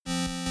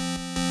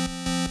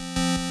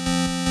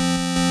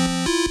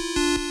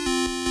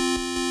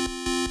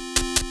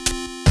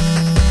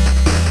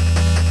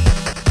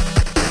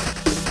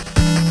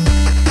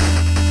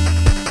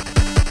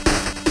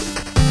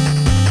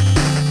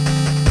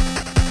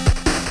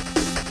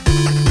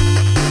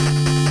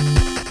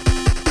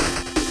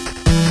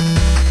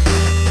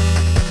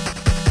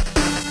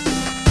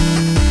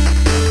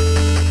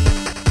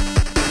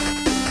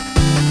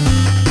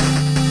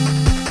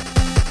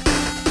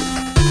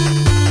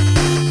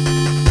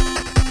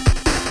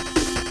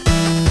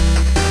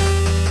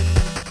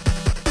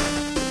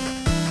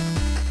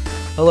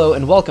Hello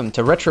and welcome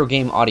to Retro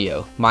Game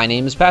Audio. My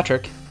name is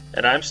Patrick.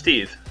 And I'm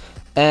Steve.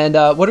 And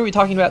what are we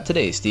talking about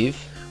today, Steve?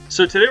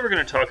 So today we're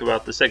going to talk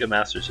about the Sega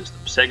Master System,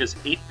 Sega's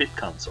 8-bit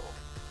console.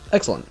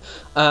 Excellent.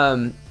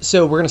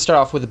 So we're going to start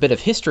off with a bit of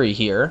history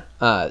here.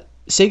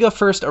 Sega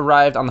first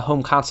arrived on the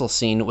home console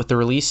scene with the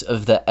release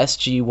of the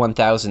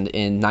SG-1000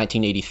 in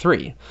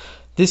 1983.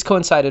 This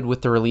coincided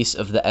with the release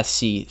of the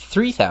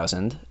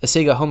SC-3000, a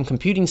Sega home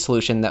computing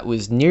solution that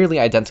was nearly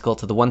identical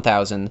to the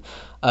 1000,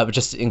 but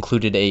just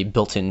included a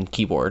built-in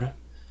keyboard.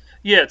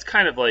 Yeah, it's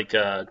kind of like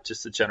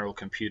just the general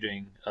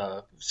computing,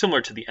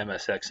 similar to the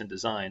MSX in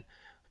design.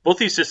 Both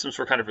these systems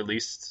were kind of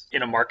released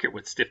in a market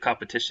with stiff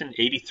competition.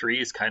 83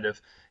 is kind of,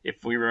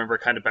 if we remember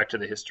kind of back to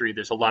the history,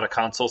 there's a lot of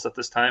consoles at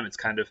this time. It's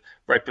kind of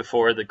right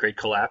before the Great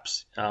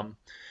Collapse.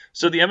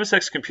 So the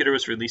MSX computer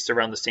was released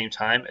around the same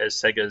time as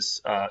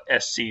Sega's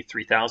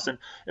SC-3000.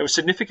 It was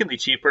significantly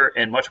cheaper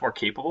and much more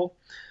capable.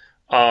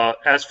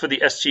 As for the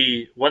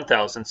SG-1000,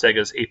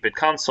 Sega's 8-bit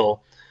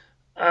console,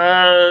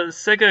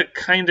 Sega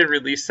kind of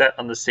released that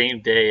on the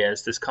same day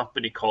as this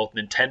company called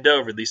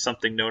Nintendo released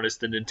something known as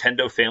the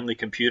Nintendo Family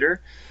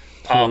Computer,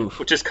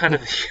 which is kind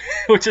of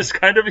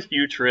a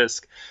huge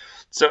risk.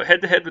 So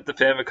head-to-head with the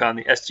Famicom,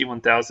 the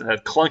SG-1000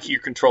 had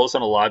clunkier controls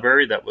on a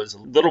library that was a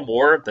little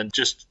more than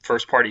just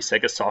first-party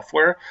Sega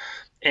software,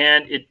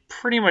 and it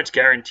pretty much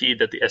guaranteed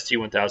that the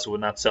SG-1000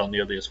 would not sell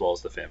nearly as well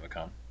as the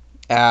Famicom.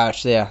 Off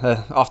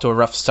to a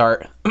rough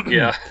start.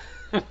 Yeah.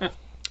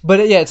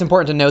 But yeah, it's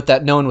important to note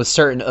that no one was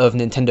certain of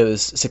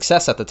Nintendo's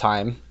success at the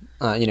time.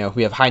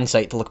 We have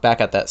hindsight to look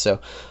back at that. So,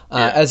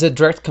 as a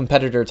direct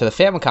competitor to the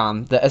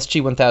Famicom, the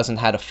SG-1000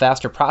 had a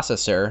faster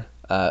processor,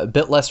 a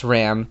bit less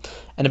RAM,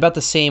 and about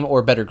the same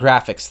or better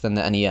graphics than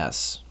the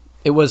NES.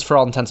 It was, for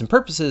all intents and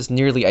purposes,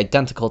 nearly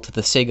identical to the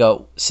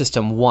Sega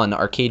System 1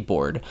 arcade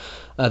board,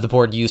 the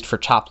board used for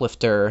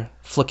Choplifter,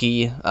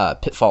 Flicky,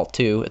 Pitfall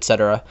 2,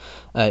 etc.,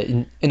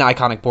 an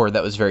iconic board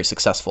that was very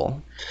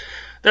successful.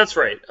 That's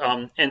right.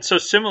 And so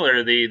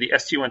similar, the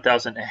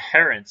SG-1000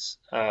 inherits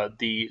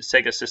the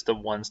Sega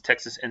System 1's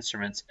Texas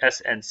Instruments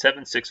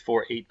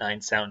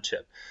SN76489 sound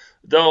chip.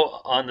 Though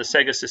on the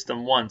Sega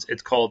System 1's,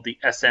 it's called the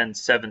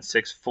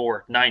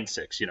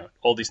SN76496.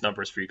 All these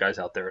numbers for you guys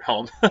out there at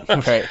home.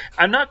 Okay.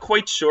 I'm not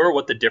quite sure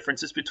what the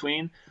difference is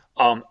between.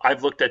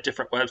 I've looked at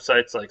different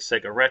websites like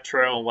Sega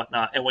Retro and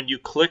whatnot, and when you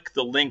click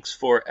the links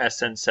for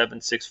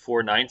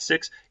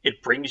SN76496,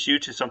 it brings you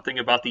to something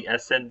about the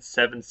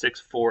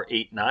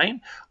SN76489.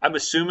 I'm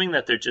assuming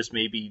that they're just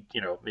maybe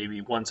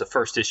one's a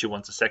first issue,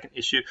 one's a second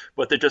issue,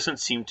 but there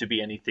doesn't seem to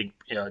be anything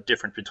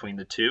different between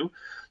the two.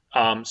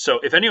 So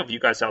if any of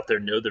you guys out there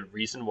know the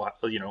reason why,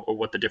 or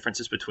what the difference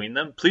is between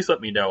them, please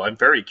let me know. I'm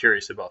very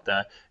curious about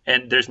that.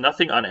 And there's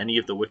nothing on any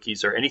of the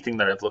wikis or anything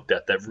that I've looked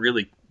at that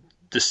really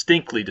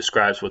distinctly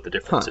describes what the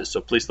difference is.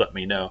 So please let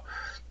me know.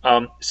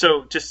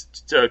 So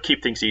just to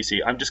keep things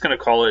easy, I'm just going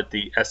to call it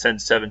the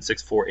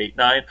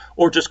SN76489,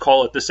 or just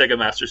call it the Sega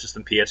Master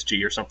System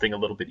PSG or something a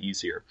little bit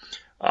easier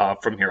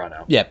from here on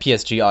out. Yeah,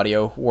 PSG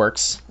audio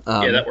works.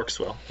 Yeah, that works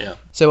well. Yeah.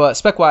 So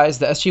spec-wise,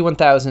 the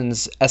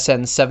SG-1000's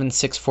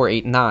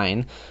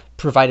SN76489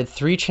 provided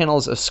 3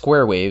 channels of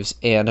square waves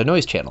and a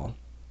noise channel.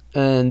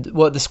 And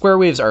the square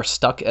waves are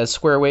stuck as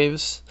square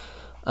waves.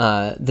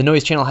 The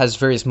noise channel has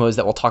various modes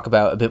that we'll talk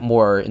about a bit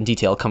more in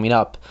detail coming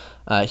up.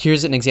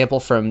 Here's an example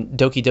from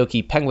Doki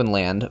Doki Penguin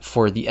Land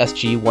for the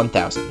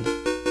SG-1000.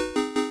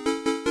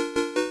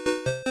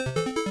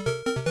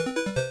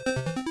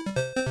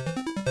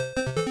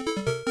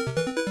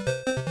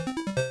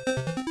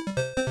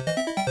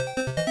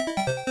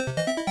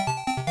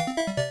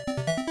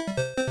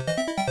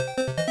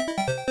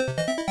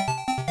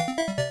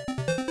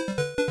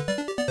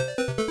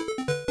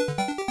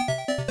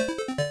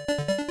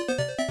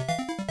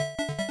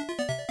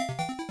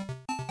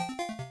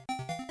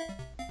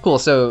 Cool,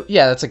 so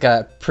yeah, that's like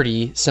a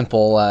pretty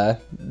simple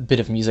bit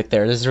of music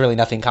there. There's really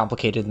nothing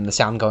complicated in the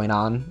sound going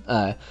on.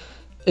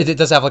 It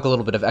does have like a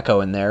little bit of echo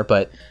in there,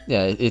 but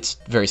yeah, it's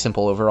very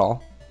simple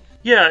overall.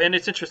 Yeah, and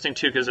it's interesting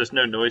too because there's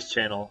no noise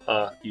channel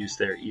used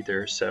there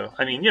either. So,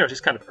 I mean,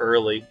 just kind of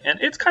early. And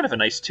it's kind of a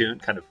nice tune,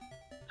 kind of,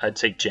 I'd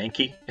say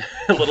janky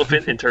a little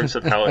bit in terms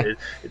of how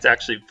it's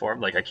actually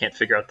formed. Like, I can't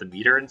figure out the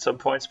meter in some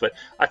points, but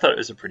I thought it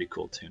was a pretty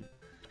cool tune.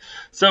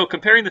 So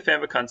comparing the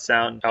Famicom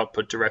sound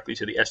output directly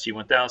to the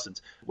SG-1000s,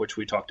 which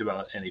we talked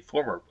about in a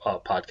former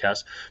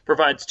podcast,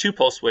 provides 2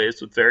 pulse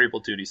waves with variable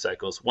duty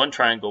cycles, 1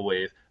 triangle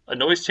wave, a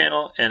noise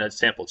channel, and a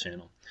sample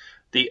channel.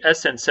 The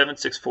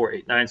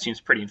SN76489 seems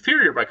pretty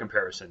inferior by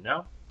comparison,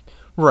 no?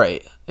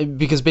 Right,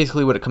 because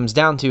basically what it comes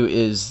down to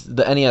is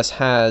the NES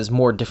has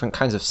more different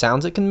kinds of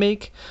sounds it can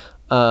make,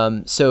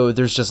 so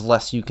there's just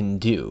less you can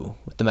do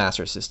with the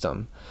Master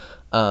System.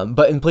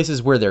 But in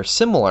places where they're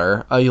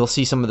similar, you'll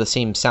see some of the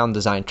same sound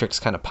design tricks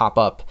kind of pop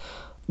up.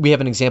 We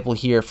have an example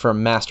here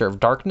from Master of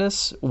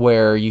Darkness,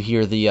 where you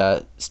hear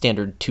the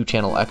standard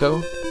 2-channel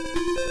echo.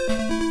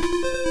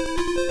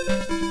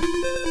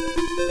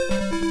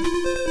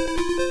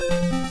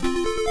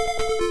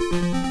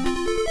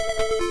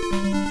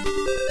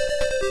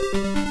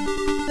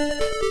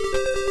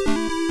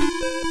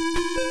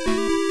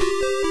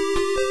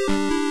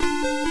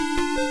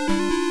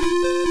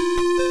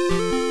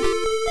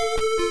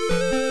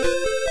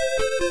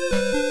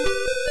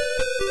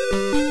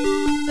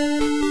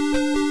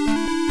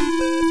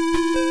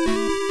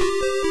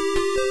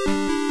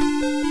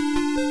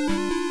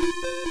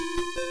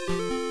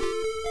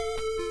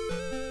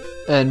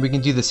 And we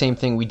can do the same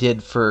thing we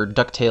did for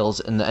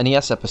DuckTales in the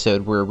NES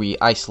episode, where we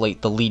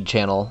isolate the lead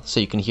channel so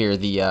you can hear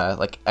the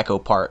like echo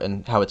part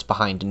and how it's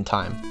behind in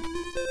time.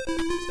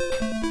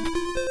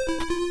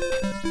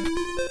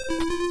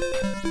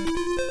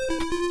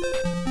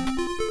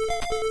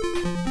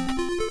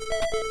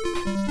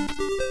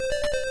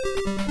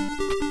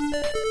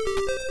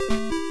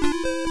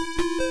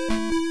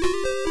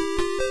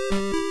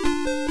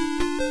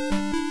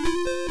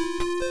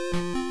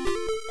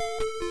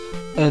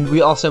 And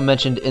we also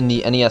mentioned in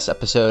the NES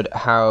episode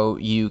how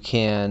you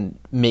can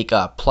make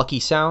plucky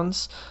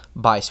sounds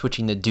by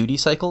switching the duty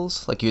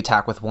cycles, like you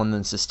attack with one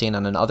and sustain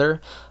on another.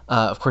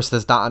 Of course,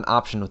 there's not an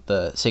option with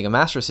the Sega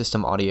Master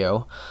System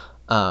audio,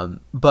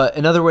 but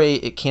another way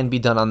it can be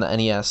done on the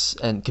NES,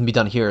 and can be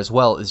done here as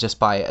well, is just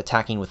by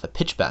attacking with a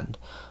pitch bend.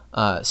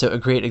 So a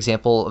great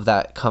example of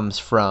that comes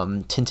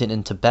from Tintin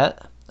in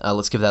Tibet.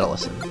 Let's give that a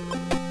listen.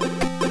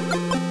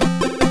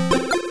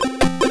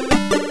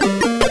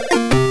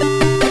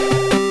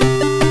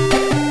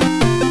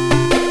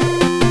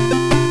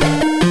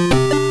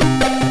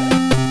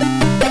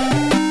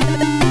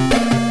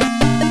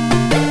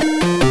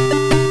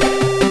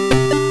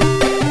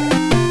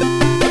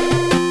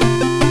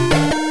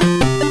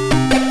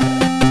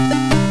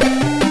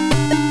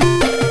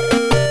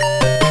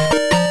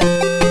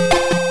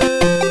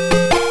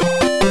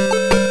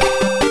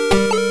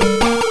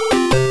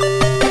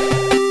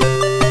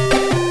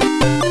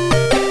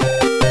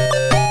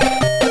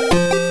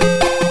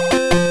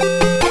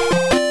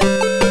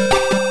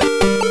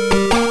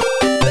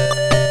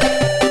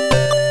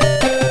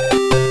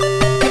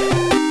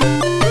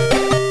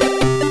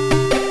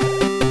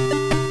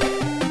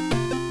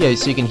 Yeah,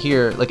 so you can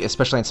hear, like,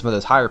 especially on some of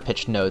those higher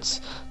pitched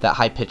notes, that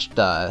high pitched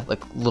like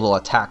little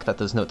attack that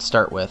those notes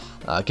start with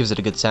gives it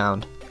a good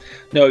sound.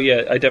 No,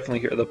 yeah, I definitely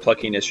hear the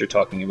pluckiness you're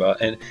talking about,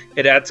 and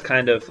it adds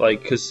kind of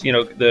like, because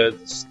the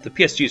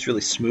PSG is really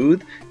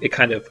smooth, it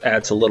kind of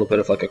adds a little bit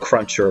of like a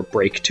crunch or a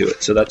break to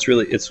it. So that's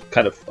really, it's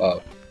kind of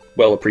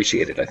well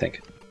appreciated, I think.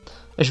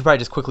 I should probably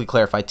just quickly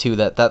clarify, too,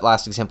 that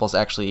last example is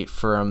actually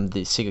from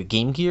the Sega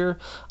Game Gear,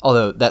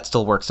 although that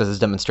still works as a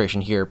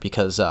demonstration here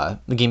because the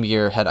Game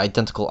Gear had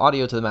identical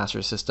audio to the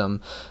Master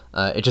System.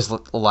 It just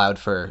allowed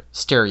for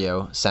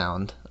stereo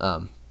sound,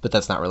 but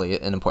that's not really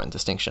an important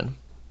distinction.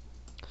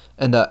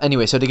 And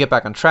anyway, so to get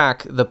back on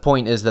track, the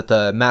point is that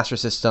the Master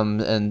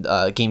System and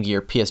Game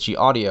Gear PSG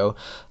audio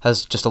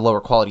has just a lower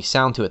quality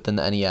sound to it than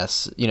the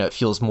NES. It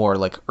feels more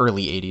like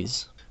early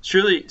 80s.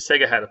 Surely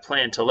Sega had a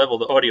plan to level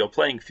the audio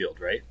playing field,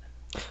 right?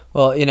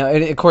 Well,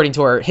 according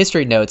to our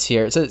history notes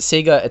here, it says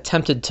Sega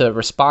attempted to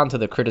respond to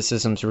the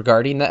criticisms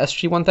regarding the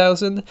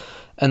SG-1000,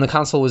 and the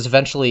console was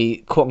eventually,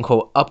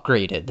 quote-unquote,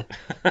 upgraded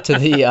to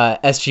the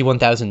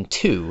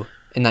SG-1002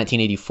 in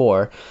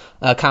 1984,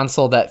 a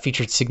console that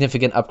featured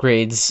significant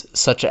upgrades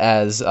such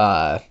as,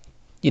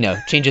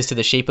 changes to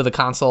the shape of the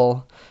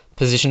console,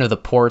 position of the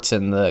ports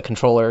and the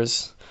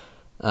controllers.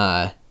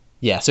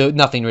 Yeah, so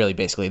nothing really,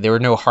 basically. There were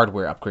no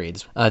hardware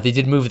upgrades. They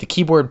did move the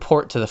keyboard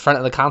port to the front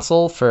of the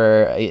console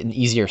for an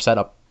easier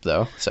setup,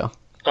 though. So.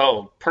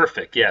 Oh,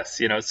 perfect. Yes.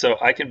 So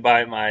I can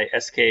buy my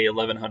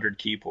SK1100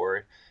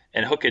 keyboard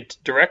and hook it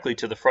directly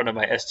to the front of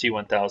my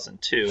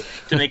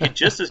SG-1002 to make it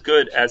just as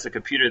good as the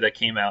computer that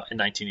came out in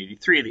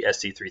 1983, the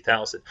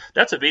SC3000.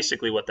 That's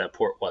basically what that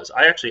port was.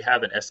 I actually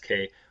have an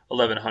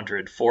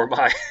SK1100 for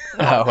my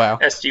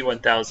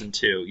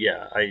SG-1002.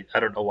 Yeah, I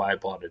don't know why I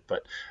bought it,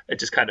 but it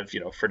just kind of,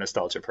 for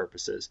nostalgia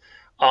purposes.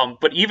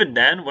 But even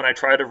then, when I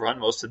try to run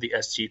most of the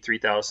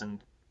SG-3000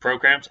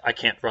 programs, I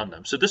can't run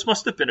them. So this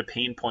must have been a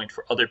pain point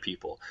for other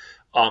people.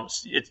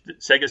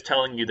 Sega's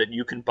telling you that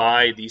you can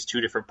buy these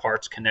two different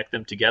parts, connect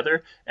them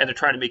together, and they're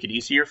trying to make it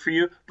easier for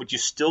you, but you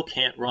still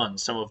can't run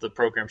some of the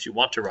programs you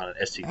want to run on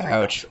SG-3000.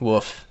 Ouch,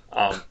 woof.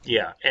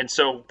 Yeah, and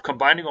so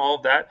combining all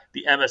of that,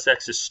 the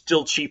MSX is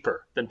still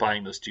cheaper than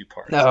buying those two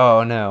parts.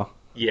 Oh, no.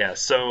 Yeah,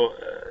 so,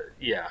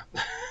 yeah.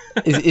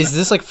 is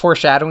this like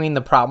foreshadowing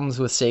the problems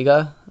with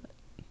Sega?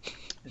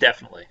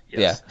 Definitely,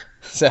 yes. Yeah,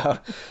 so...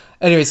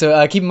 Anyway,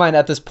 so keep in mind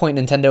at this point,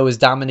 Nintendo was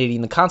dominating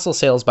the console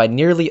sales by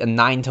nearly a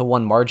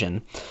 9-1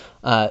 margin.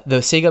 Though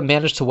Sega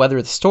managed to weather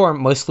the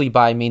storm mostly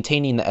by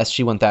maintaining the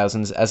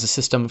SG-1000s as a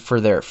system for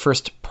their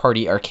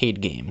first-party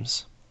arcade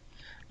games.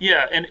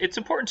 Yeah, and it's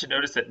important to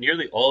notice that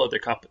nearly all of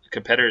their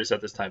competitors at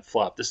this time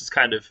flopped. This is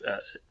kind of,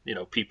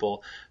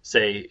 people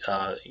say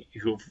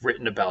who've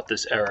written about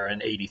this era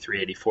in 83,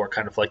 84,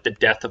 kind of like the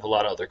death of a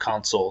lot of other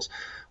consoles.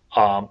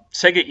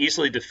 Sega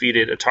easily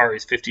defeated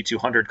Atari's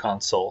 5200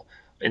 console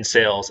in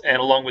sales, and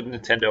along with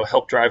Nintendo,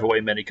 helped drive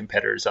away many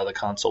competitors out of the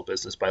console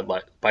business by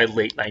late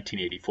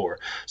 1984.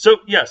 So,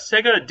 yeah,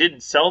 Sega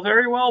didn't sell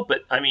very well,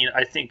 but,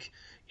 I think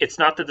it's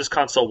not that this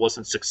console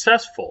wasn't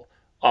successful.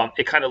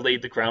 It kind of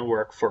laid the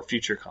groundwork for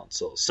future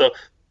consoles. So,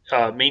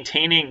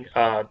 maintaining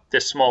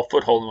this small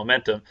foothold in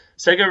momentum,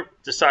 Sega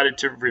decided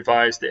to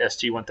revise the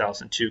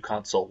SG-1002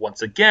 console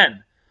once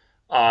again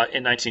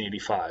in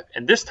 1985.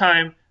 And this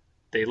time,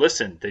 they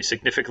listened. They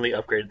significantly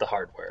upgraded the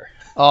hardware.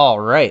 All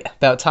right.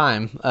 About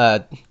time.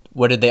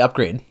 What did they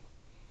upgrade?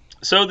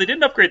 So they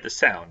didn't upgrade the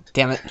sound.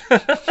 Damn it.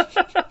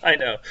 I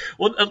know.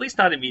 Well, at least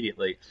not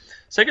immediately.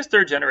 Sega's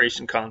third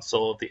generation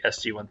console, the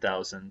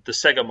SG-1000, the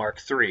Sega Mark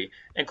III,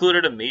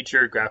 included a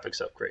major graphics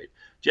upgrade.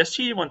 The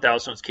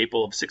SG-1000 was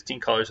capable of 16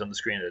 colors on the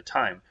screen at a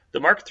time. The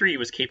Mark III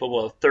was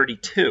capable of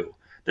 32.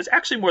 That's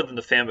actually more than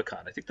the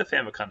Famicom. I think the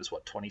Famicom is,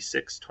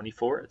 26,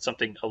 24? It's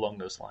something along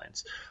those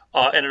lines.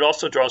 And it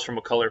also draws from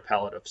a color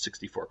palette of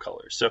 64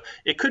 colors. So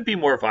it could be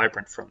more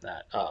vibrant from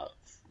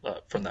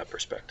that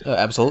perspective.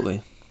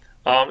 Absolutely.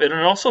 It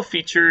also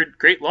featured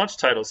great launch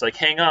titles like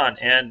Hang On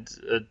and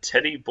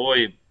Teddy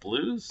Boy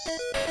Blues.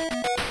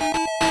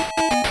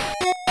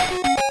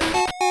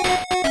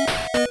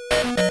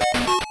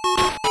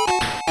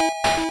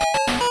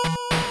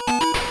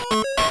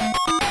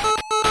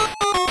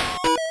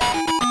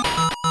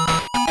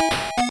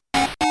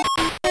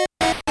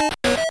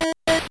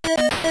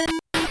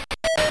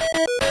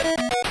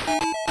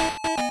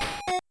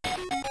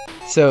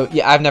 So,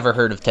 yeah, I've never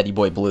heard of Teddy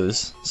Boy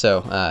Blues,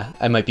 so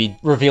I might be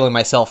revealing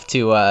myself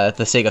to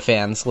the Sega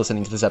fans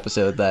listening to this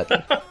episode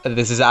that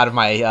this is out of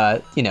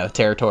my,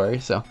 territory,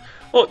 so.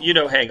 Well,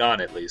 Hang On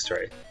at least,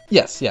 right?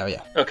 Yes,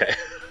 yeah. Okay.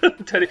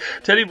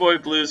 Teddy Boy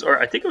Blues, or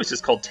I think it was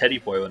just called Teddy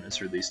Boy when it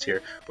was released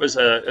here, was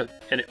an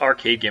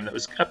arcade game that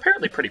was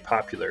apparently pretty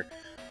popular.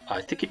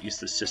 I think it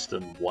used the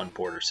System 1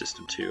 board or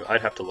System 2.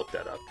 I'd have to look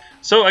that up.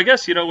 So I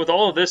guess, with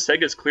all of this,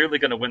 Sega's clearly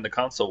going to win the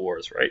console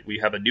wars, right? We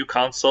have a new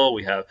console,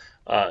 we have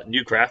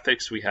new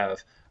graphics, we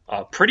have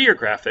prettier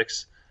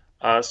graphics.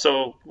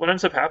 So what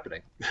ends up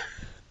happening?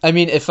 I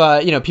mean, if,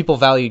 people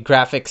valued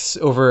graphics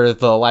over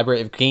the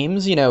library of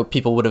games,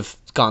 people would have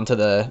gone to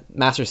the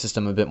Master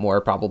System a bit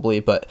more probably,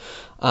 but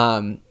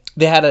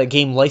they had a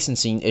game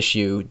licensing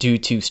issue due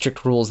to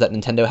strict rules that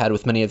Nintendo had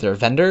with many of their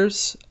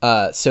vendors,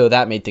 so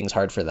that made things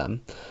hard for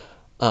them.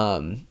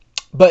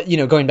 But,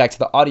 going back to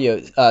the audio,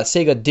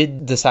 Sega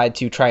did decide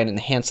to try and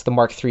enhance the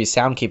Mark III's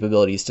sound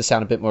capabilities to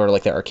sound a bit more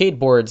like their arcade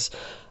boards,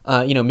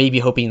 maybe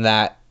hoping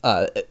that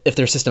if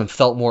their system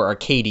felt more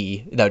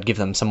arcadey, that would give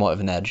them somewhat of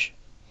an edge.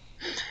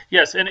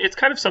 Yes, and it's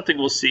kind of something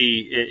we'll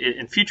see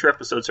in future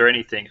episodes or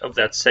anything of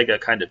that Sega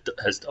kind of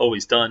has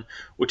always done,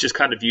 which is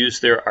kind of use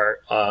their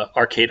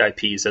arcade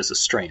IPs as a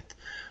strength.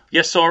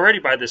 Yes, so already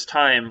by this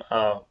time,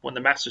 when the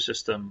Master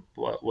System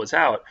was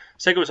out,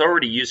 Sega was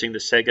already using the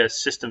Sega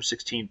System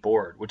 16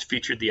 board, which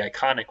featured the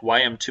iconic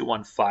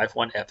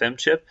YM2151 FM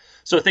chip.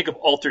 So think of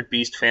Altered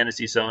Beast,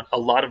 Fantasy Zone, a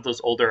lot of those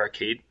older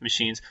arcade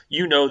machines.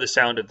 You know the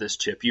sound of this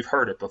chip. You've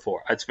heard it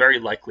before. It's very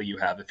likely you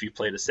have if you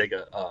played a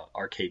Sega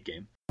arcade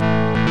game.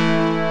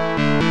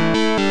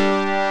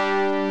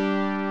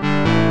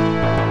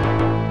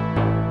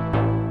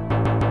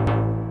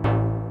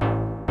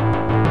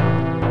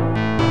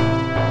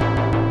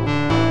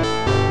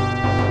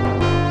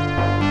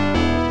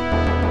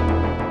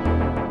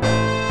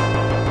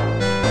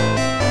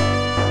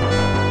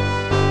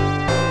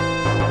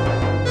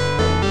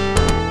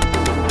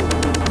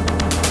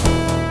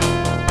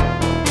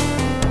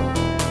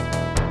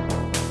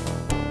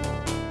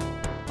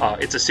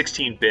 It's a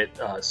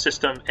 16-bit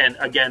system, and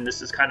again,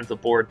 this is kind of the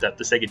board that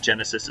the Sega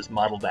Genesis is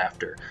modeled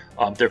after.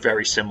 They're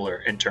very similar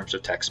in terms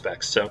of tech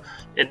specs. So,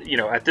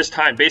 at this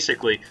time,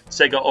 basically,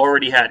 Sega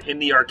already had in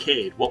the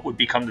arcade what would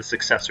become the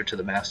successor to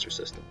the Master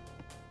System.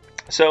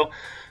 So,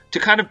 to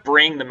kind of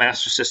bring the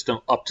Master System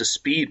up to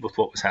speed with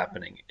what was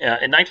happening, in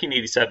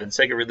 1987,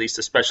 Sega released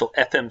a special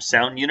FM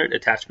sound unit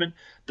attachment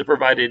that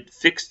provided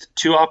fixed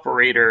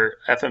two-operator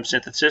FM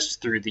synthesis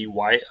through the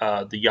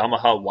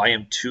Yamaha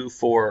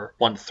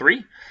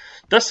YM2413,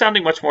 thus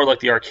sounding much more like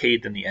the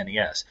arcade than the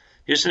NES.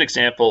 Here's an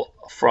example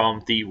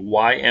from the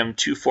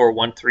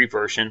YM2413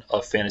 version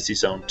of Fantasy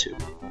Zone 2.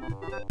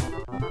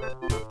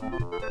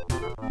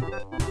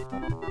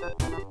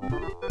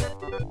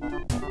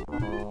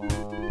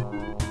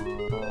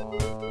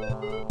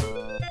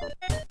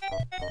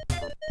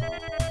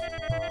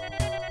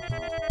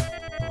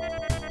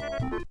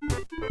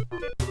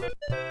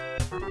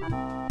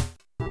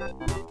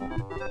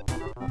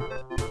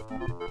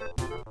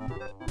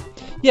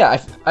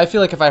 Yeah, I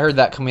feel like if I heard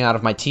that coming out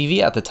of my TV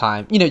at the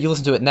time, you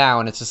listen to it now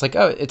and it's just like,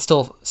 oh, it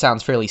still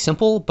sounds fairly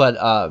simple, but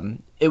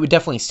it would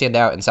definitely stand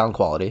out in sound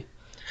quality.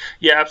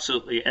 Yeah,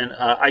 absolutely. And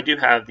I do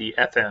have the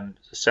FM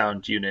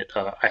sound unit.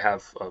 I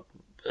have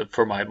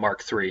for my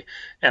Mark III,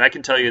 and I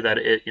can tell you that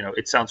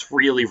it sounds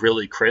really,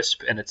 really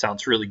crisp, and it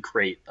sounds really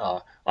great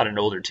on an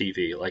older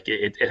TV. Like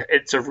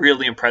it's a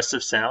really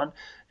impressive sound.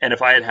 And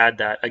if I had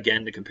that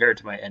again to compare it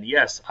to my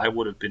NES, I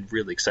would have been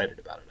really excited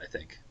about it, I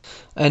think.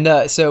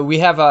 And so we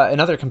have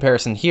another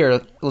comparison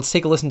here. Let's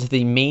take a listen to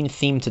the main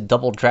theme to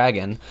Double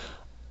Dragon.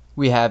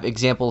 We have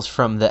examples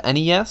from the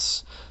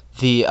NES,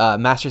 the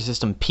Master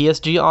System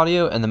PSG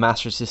audio, and the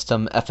Master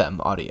System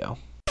FM audio.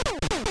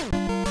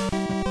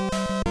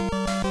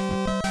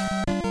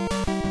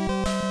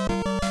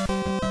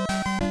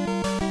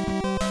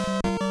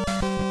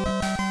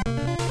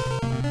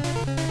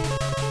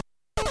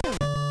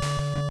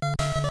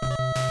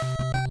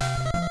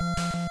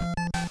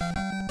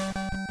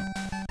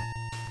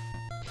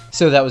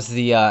 So that was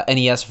the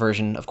NES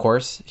version, of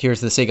course. Here's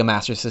the Sega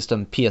Master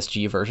System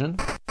PSG version.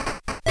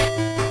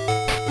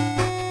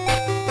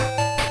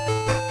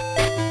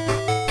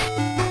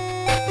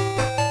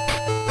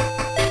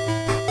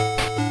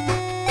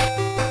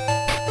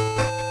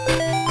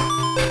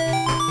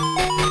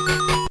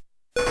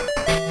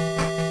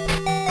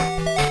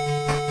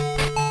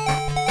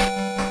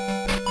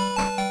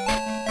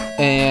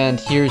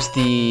 Here's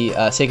the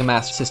Sega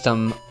Master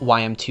System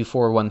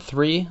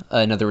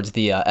YM2413, in other words,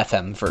 the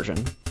FM version.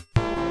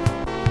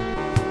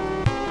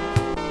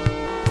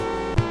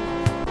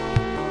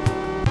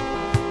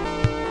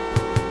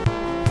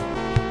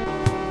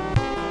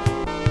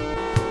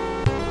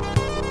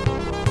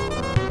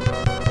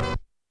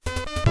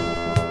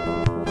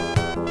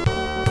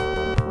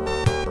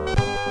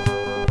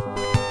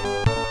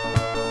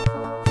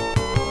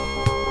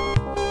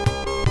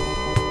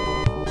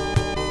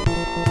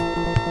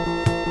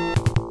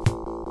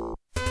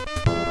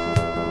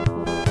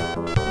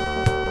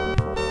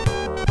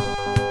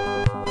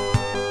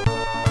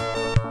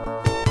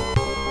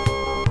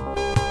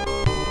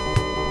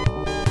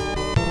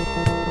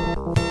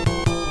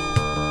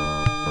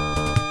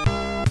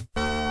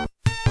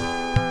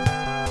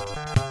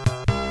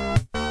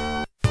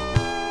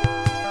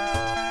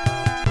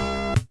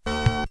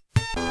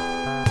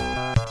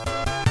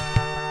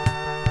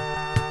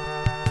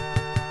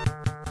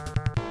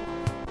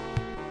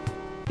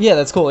 Yeah,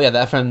 that's cool. Yeah, the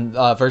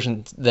FM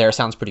version there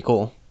sounds pretty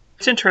cool.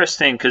 It's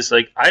interesting because,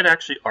 like, I'd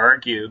actually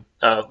argue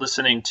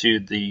listening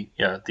to the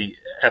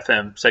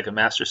FM Sega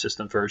Master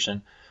System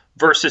version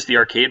versus the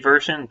arcade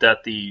version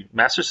that the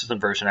Master System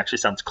version actually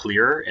sounds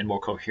clearer and more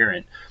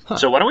coherent. Huh.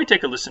 So why don't we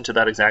take a listen to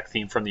that exact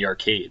theme from the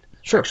arcade?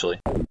 Sure. Actually.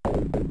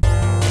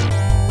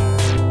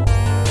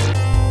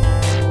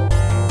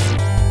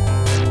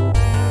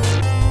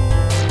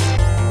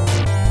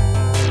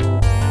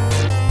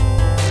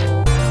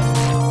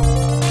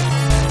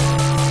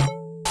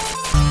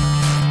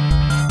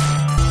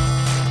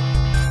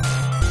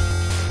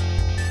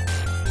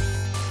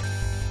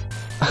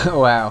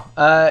 Wow.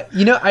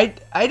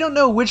 I don't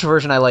know which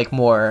version I like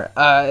more.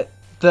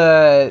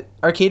 The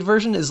arcade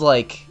version is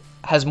like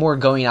has more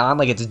going on,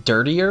 like it's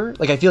dirtier.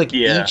 Like I feel like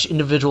each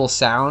individual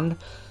sound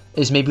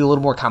is maybe a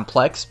little more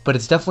complex, but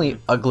it's definitely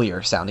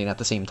uglier sounding at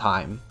the same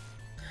time.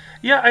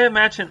 Yeah, I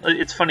imagine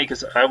it's funny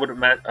because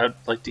I'd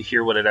like to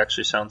hear what it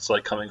actually sounds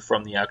like coming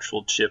from the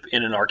actual chip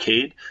in an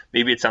arcade.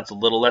 Maybe it sounds a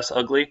little less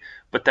ugly,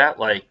 but that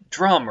like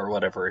drum or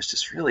whatever is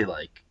just really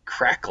like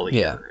crackly.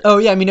 Yeah. Oh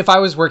yeah. I mean, if I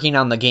was working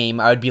on the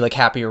game, I would be like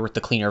happier with the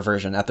cleaner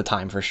version at the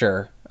time for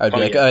sure. I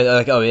would be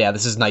oh yeah,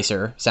 this is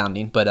nicer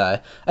sounding.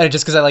 But and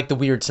just because I like the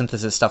weird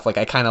synthesis stuff, like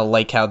I kind of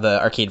like how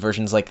the arcade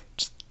version's like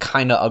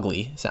kind of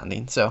ugly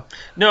sounding. So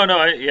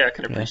I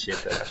can appreciate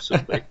that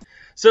absolutely.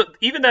 So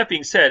even that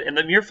being said, and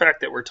the mere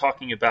fact that we're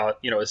talking about,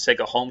 a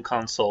Sega home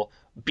console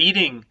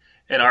beating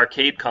an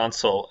arcade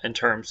console in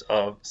terms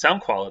of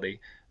sound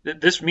quality,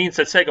 this means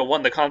that Sega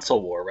won the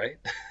console war, right?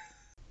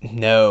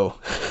 No.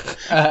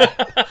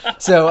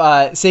 So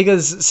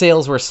Sega's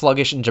sales were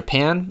sluggish in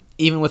Japan,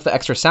 even with the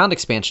extra sound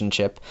expansion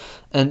chip,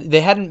 and they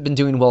hadn't been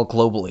doing well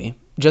globally.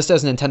 Just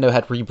as Nintendo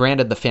had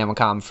rebranded the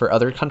Famicom for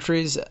other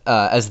countries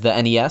as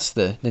the NES,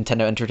 the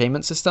Nintendo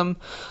Entertainment System,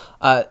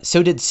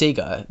 so did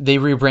Sega. They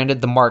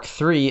rebranded the Mark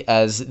III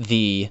as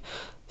the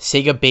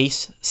Sega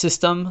Base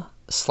System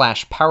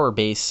 / Power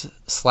Base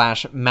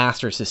 /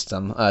 Master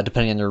System,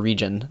 depending on your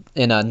region,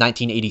 in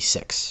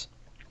 1986.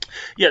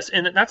 Yes,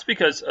 and that's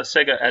because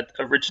Sega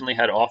originally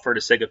had offered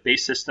a Sega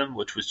Base System,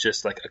 which was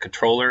just like a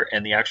controller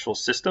and the actual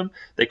system.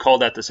 They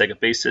called that the Sega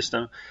Base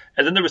System.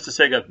 And then there was the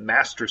Sega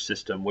Master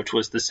System, which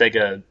was the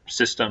Sega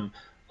System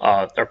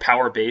or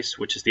Power Base,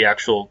 which is the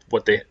actual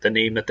the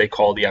name that they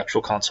call the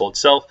actual console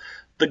itself.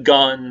 The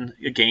gun,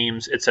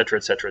 games, etc.,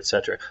 etc.,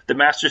 etc. The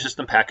Master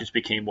System package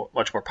became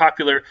much more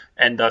popular,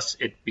 and thus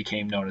it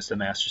became known as the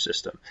Master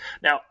System.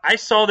 Now, I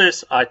saw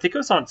this, I think it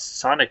was on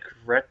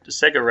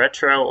Sega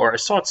Retro, or I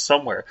saw it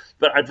somewhere,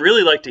 but I'd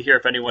really like to hear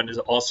if anyone has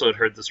also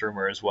heard this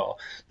rumor as well.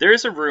 There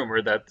is a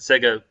rumor that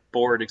Sega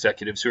board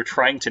executives who are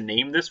trying to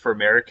name this for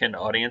American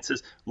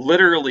audiences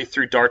literally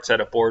threw darts at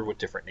a board with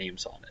different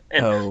names on it.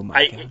 And oh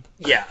my God.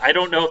 Yeah, I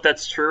don't know if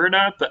that's true or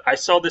not, but I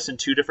saw this in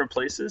two different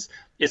places.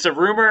 It's a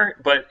rumor,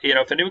 but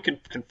if anyone can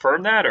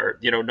confirm that or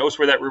knows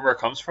where that rumor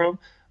comes from,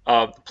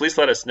 please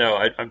let us know.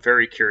 I'm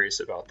very curious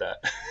about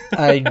that.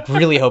 I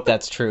really hope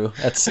that's true.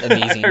 That's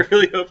amazing. I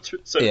really hope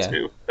so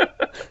too.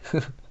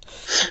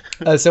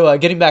 So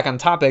getting back on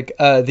topic,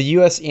 the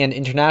US and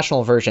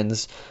international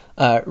versions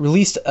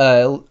released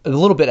a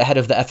little bit ahead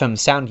of the FM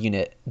sound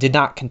unit, did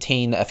not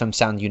contain the FM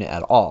sound unit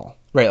at all.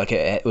 Right, like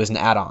it was an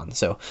add-on,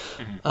 so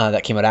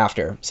that came out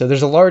after. So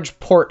there's a large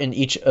port in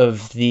each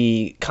of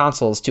the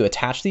consoles to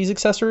attach these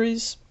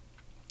accessories,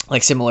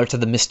 like similar to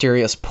the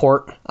mysterious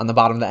port on the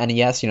bottom of the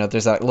NES.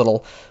 There's that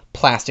little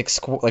plastic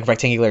like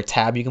rectangular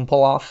tab you can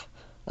pull off,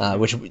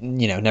 which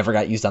never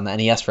got used on the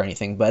NES for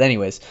anything. But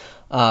anyways,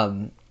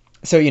 so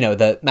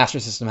the Master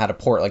System had a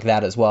port like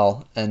that as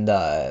well, and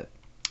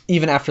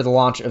even after the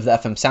launch of the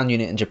FM sound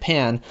unit in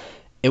Japan,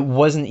 it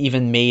wasn't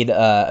even made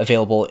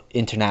available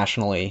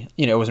internationally.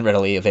 It wasn't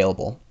readily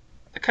available.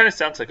 It kind of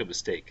sounds like a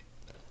mistake.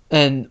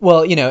 And,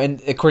 well, and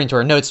according to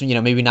our notes,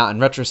 maybe not in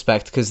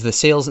retrospect, because the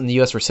sales in the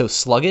U.S. were so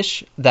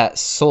sluggish that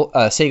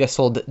Sega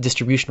sold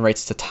distribution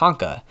rights to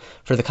Tonka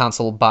for the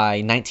console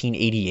by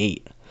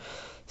 1988.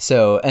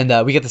 So,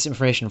 and we get this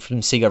information from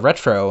Sega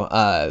Retro.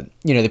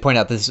 They point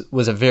out this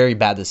was a very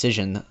bad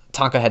decision.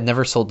 Tonka had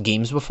never sold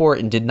games before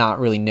and did not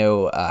really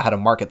know how to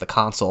market the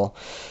console.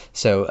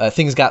 So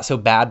things got so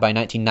bad by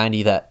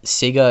 1990 that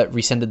Sega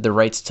rescinded the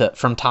rights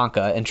from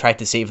Tonka and tried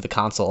to save the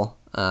console,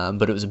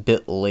 but it was a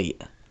bit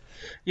late.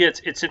 Yeah,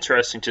 it's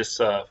interesting. Just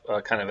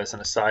kind of as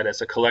an aside,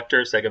 as a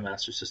collector, Sega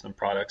Master System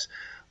products,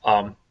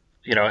 and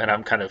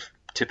I'm kind of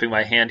tipping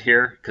my hand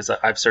here because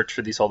I've searched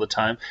for these all the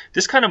time.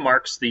 This kind of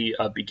marks the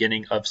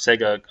beginning of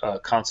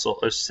Sega console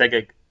or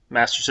Sega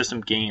Master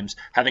System games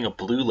having a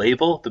blue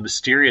label, the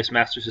mysterious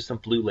Master System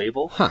blue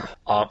label.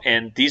 Huh.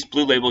 And these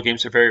blue label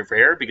games are very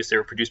rare because they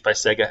were produced by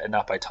Sega and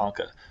not by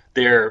Tonka.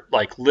 They're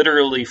like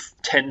literally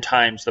 10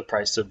 times the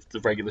price of the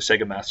regular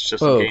Sega Master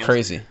System games. Oh,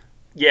 crazy.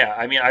 Yeah,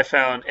 I mean, I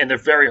found, and they're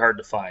very hard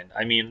to find.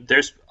 I mean,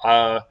 there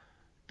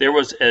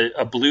was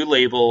a blue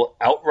label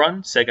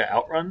Outrun, Sega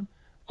Outrun,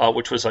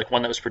 which was like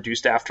one that was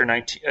produced after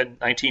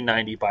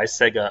 1990 by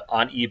Sega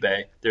on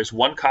eBay. There's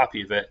one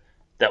copy of it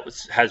that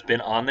has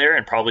been on there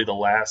in probably the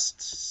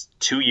last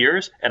 2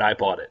 years, and I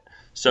bought it.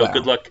 So Wow.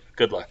 Good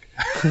luck.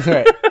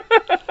 Right.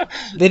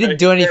 They didn't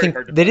do anything.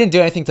 They didn't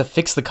do anything to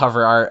fix the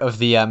cover art of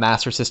the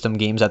Master System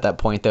games at that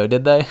point, though,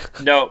 did they?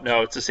 No,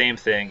 it's the same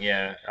thing.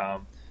 Yeah.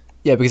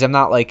 Yeah, because I'm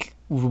not like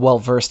well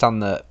versed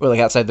on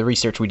outside the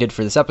research we did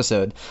for this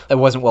episode, I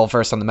wasn't well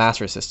versed on the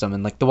Master System,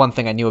 and like the one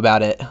thing I knew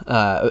about it,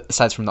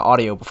 aside from the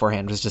audio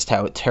beforehand, was just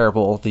how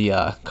terrible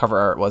the cover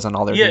art was on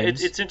all their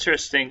games. Yeah, it's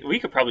interesting. We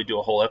could probably do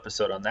a whole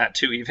episode on that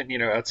too, even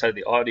outside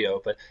the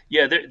audio. But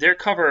yeah, their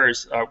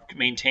covers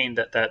maintain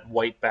that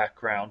white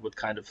background with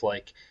kind of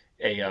like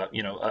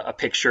a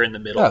picture in the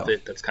middle of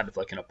it that's kind of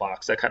like in a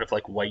box, that kind of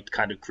like white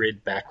kind of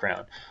grid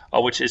background,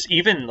 which is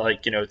even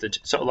like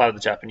so a lot of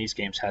the Japanese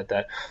games had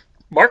that.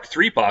 Mark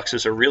III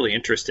boxes are really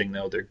interesting,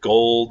 though. They're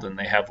gold, and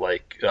they have,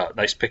 like,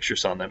 nice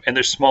pictures on them. And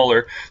they're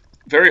smaller.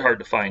 Very hard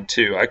to find,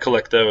 too. I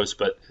collect those,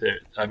 but,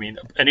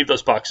 any of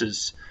those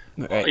boxes...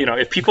 Right.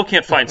 If people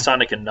can't find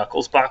Sonic and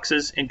Knuckles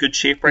boxes in good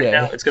shape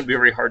now, it's going to be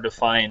very hard to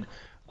find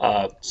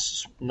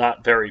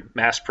not very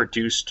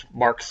mass-produced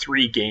Mark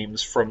III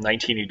games from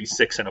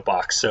 1986 in a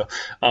box. So...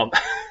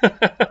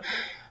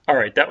 All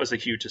right, that was a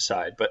huge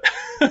aside, but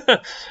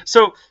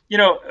so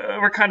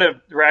we're kind of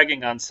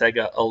ragging on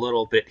Sega a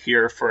little bit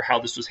here for how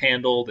this was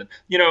handled, and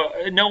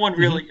no one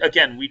really.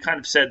 Again, we kind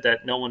of said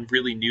that no one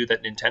really knew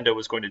that Nintendo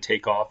was going to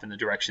take off in the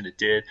direction it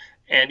did,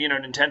 and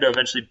Nintendo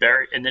eventually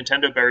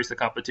Nintendo buries the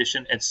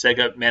competition, and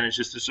Sega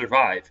manages to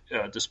survive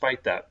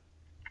despite that.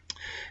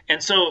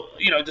 And so,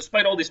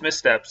 despite all these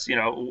missteps,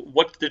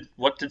 what did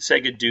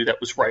Sega do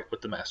that was right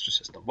with the Master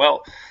System?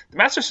 Well, the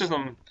Master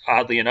System,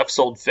 oddly enough,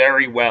 sold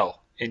very well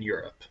in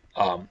Europe.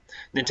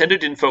 Nintendo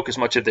didn't focus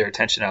much of their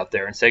attention out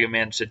there, and Sega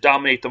managed to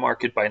dominate the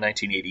market by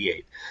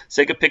 1988.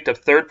 Sega picked up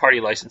third-party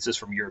licenses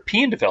from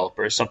European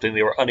developers, something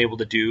they were unable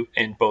to do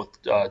in both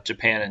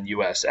Japan and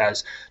US,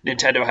 as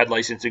Nintendo had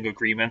licensing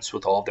agreements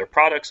with all of their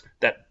products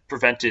that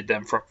prevented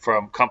them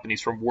from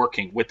companies from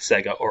working with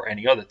Sega or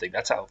any other thing.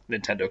 That's how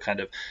Nintendo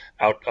kind of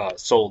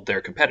outsold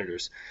their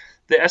competitors.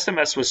 The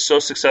SMS was so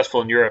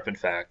successful in Europe, in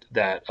fact,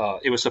 that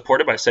it was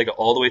supported by Sega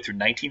all the way through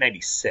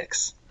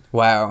 1996.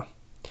 Wow.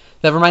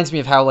 That reminds me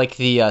of how like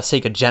the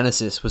Sega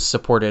Genesis was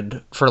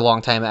supported for a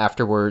long time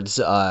afterwards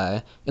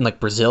in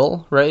like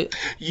Brazil, right?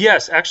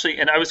 Yes, actually,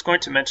 and I was going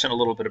to mention a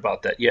little bit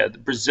about that. Yeah,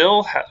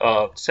 Brazil,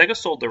 Sega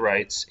sold the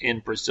rights in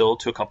Brazil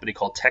to a company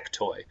called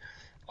Tectoy.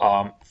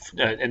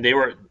 And they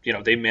were,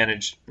 they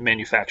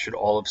manufactured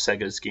all of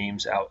Sega's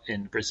games out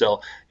in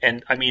Brazil.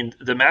 And I mean,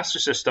 the Master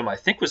System, I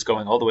think, was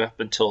going all the way up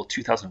until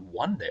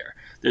 2001 there.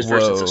 There's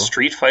versions of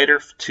Street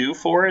Fighter 2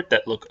 for it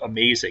that look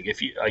amazing.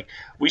 If you like,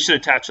 we should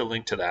attach a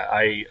link to that.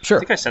 Sure. I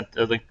think I sent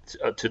a link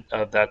to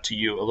that to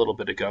you a little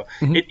bit ago.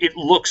 Mm-hmm. It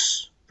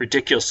looks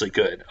ridiculously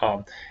good.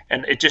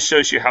 And it just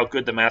shows you how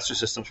good the Master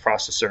System's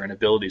processor and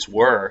abilities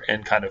were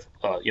and kind of,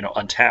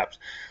 untapped.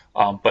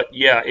 But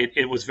yeah,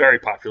 it was very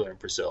popular in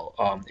Brazil.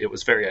 It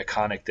was very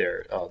iconic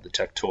there. The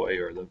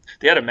Tectoy,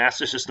 they had a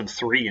Master System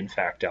 3, in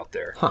fact, out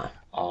there.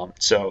 Huh.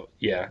 So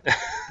yeah.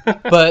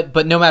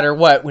 but no matter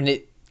what, when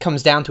it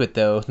comes down to it,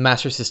 though, the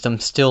Master System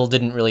still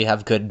didn't really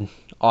have good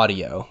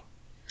audio.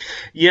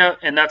 Yeah,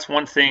 and that's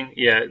one thing.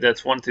 Yeah,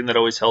 that's one thing that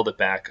always held it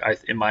back,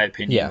 in my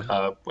opinion,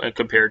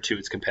 compared to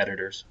its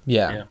competitors.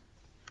 Yeah.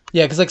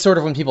 Yeah, because like sort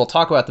of when people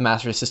talk about the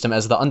Master System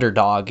as the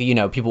underdog,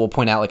 people will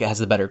point out like it has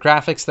the better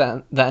graphics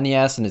than the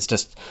NES, and it's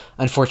just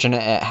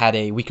unfortunate it had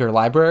a weaker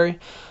library.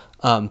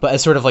 But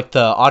as sort of like the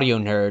audio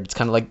nerd, it's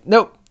kind of like,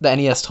 nope, the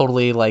NES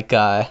totally like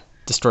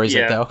destroys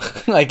it though.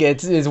 Like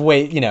it's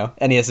way,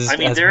 NES has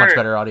much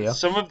better audio.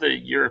 Some of the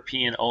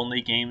European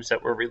only games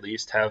that were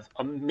released have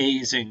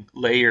amazing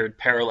layered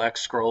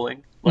parallax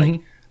scrolling,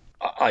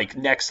 like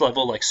next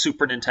level, like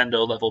Super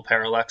Nintendo level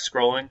parallax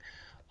scrolling.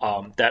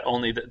 That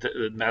only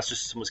the Master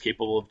System was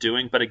capable of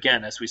doing. But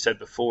again, as we said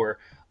before,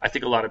 I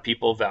think a lot of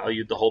people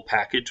valued the whole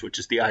package, which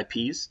is the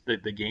IPs,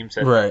 the games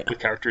that with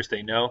characters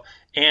they know,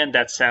 and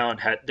that sound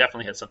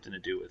definitely had something to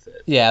do with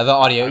it. Yeah, the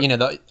audio,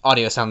 the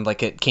audio sounded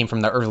like it came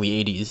from the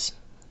early 80s.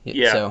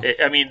 Yeah, So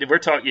I mean, we're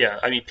talking. Yeah,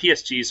 I mean,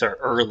 PSGs are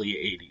early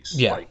 '80s.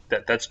 yeah.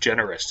 Like that's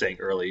generous saying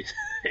early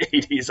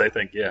 '80s. I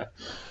think. Yeah.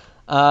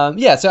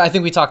 Yeah, so I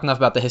think we talked enough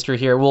about the history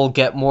here. We'll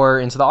get more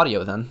into the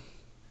audio then.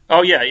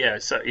 Oh yeah, yeah.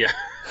 So yeah,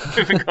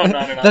 we've been going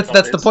on and on. That's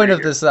About the point history of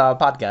here. this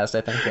podcast,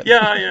 I think.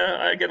 Yeah, yeah.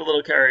 I get a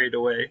little carried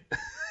away.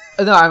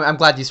 No, I'm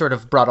glad you sort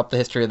of brought up the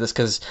history of this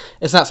because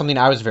it's not something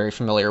I was very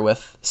familiar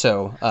with.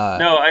 So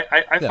No, I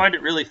yeah. find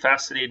it really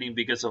fascinating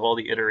because of all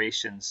the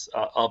iterations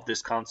of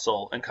this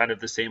console and kind of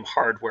the same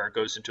hardware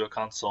goes into a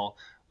console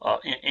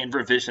and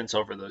revisions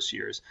over those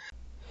years.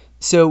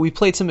 So we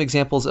played some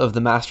examples of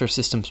the Master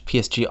System's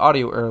PSG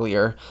audio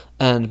earlier,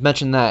 and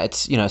mentioned that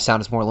its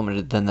sound is more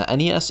limited than the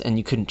NES, and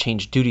you couldn't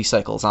change duty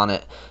cycles on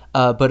it.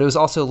 But it was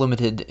also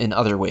limited in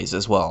other ways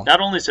as well.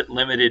 Not only is it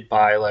limited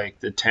by like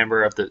the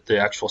timbre of the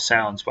actual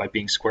sounds by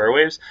being square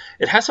waves,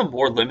 it has a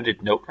more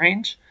limited note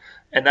range,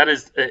 and that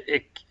is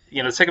it.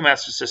 The Sega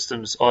Master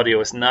System's audio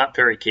is not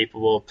very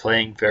capable of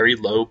playing very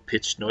low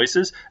pitched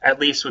noises, at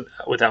least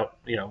without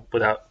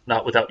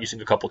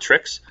using a couple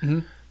tricks. Mm-hmm.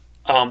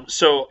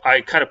 So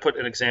I kind of put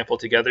an example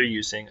together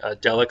using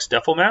Delic's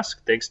Defil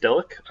Mask. Thanks,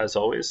 Delic, as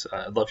always.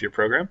 I love your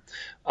program.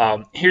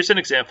 Here's an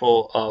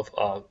example of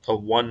a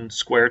one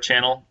square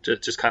channel,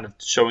 just kind of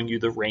showing you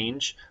the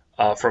range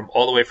from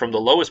all the way from the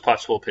lowest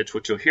possible pitch,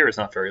 which you'll hear is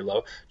not very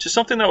low, to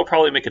something that will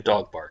probably make a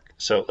dog bark.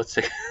 So let's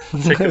take a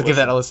listen. Give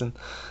that a listen.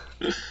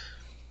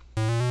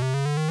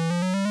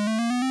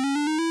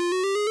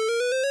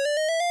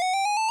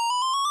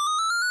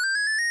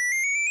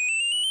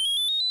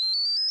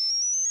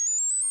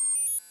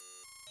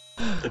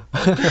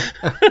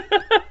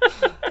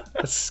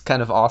 That's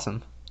kind of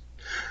awesome.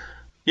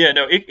 Yeah,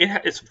 no,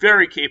 it's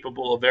very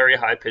capable of very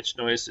high pitched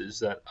noises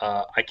that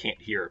I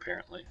can't hear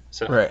apparently.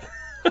 So Right.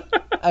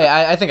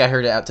 I think I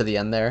heard it out to the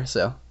end there,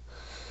 so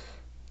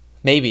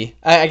maybe.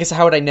 I guess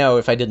how would I know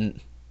if I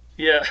didn't?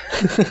 Yeah.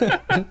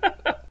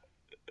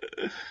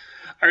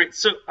 All right,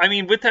 so I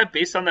mean, with that,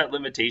 based on that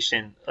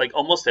limitation, like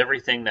almost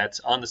everything that's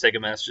on the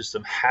Sega Master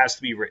System has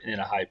to be written in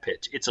a high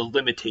pitch. It's a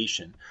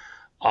limitation,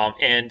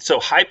 and so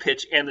high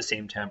pitch and the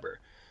same timbre.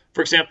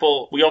 For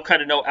example, we all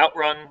kind of know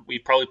Outrun.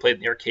 We've probably played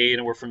in the arcade,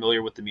 and we're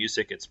familiar with the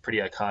music. It's pretty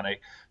iconic.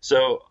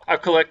 So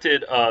I've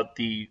collected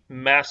the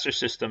Master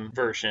System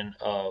version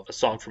of a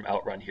song from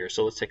Outrun here.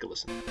 So let's take a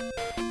listen.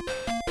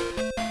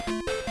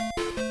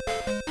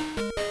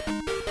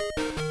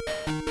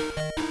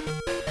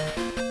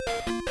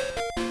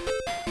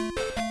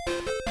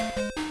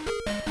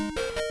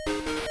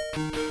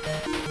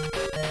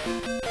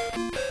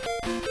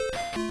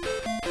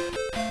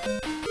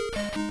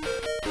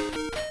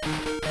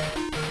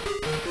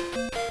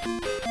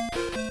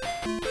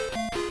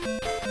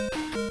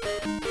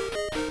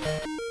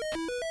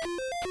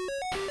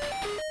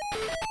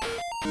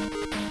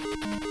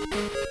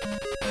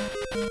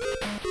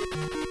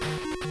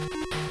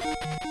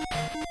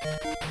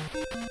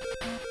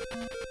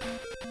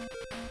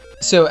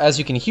 So as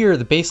you can hear,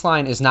 the bass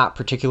line is not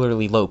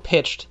particularly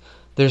low-pitched.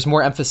 There's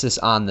more emphasis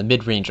on the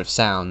mid-range of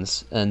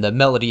sounds, and the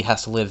melody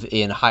has to live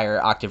in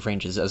higher octave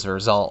ranges as a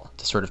result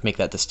to sort of make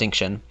that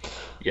distinction.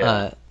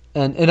 Yeah.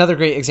 And another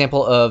great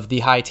example of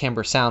the high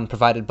timbre sound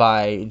provided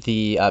by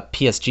the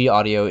PSG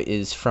audio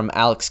is from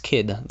Alex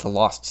Kidd, The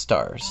Lost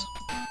Stars.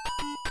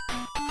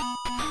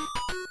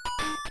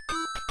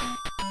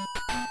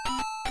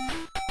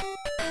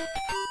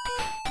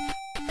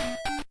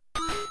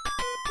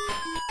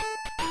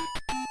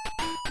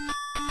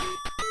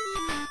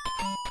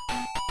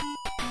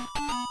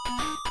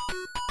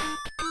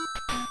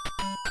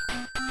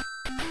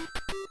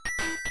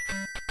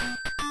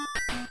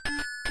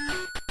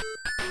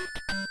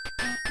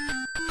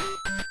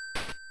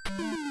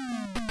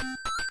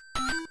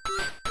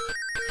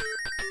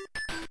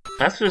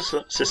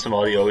 Master System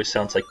audio always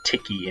sounds like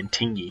ticky and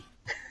tingy.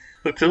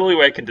 That's the only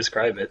way I can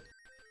describe it.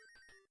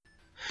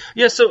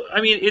 Yeah, so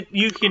I mean,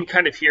 you can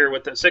kind of hear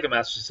with the Sega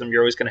Master System,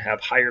 you're always going to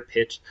have higher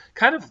pitch,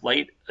 kind of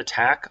light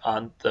attack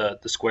on the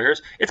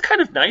squares. It's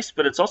kind of nice,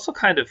 but it's also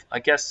kind of, I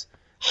guess,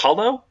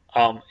 hollow.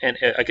 And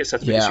I guess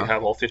that's because you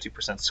have all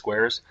 50%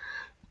 squares.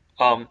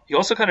 You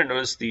also kind of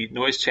notice the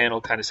noise channel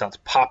kind of sounds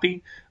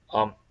poppy.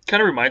 Kind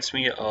of reminds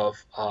me of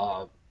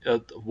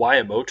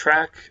YMO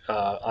track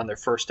on their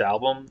first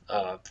album,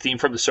 Theme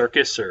from the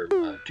Circus or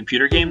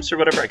Computer Games or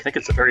whatever. I think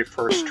it's the very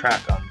first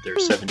track on their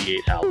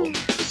 78 album,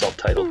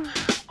 self-titled.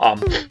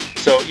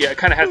 So yeah, it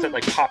kind of has that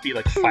like poppy,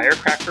 like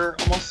firecracker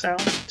almost sound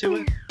to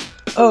it.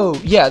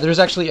 Oh, yeah, there's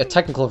actually a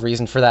technical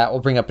reason for that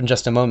we'll bring up in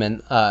just a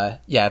moment.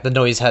 Yeah, the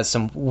noise has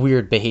some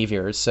weird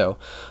behaviors, so...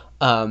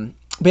 but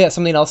yeah,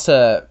 something else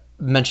to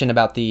mention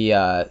about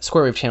the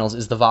square wave channels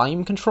is the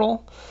volume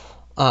control.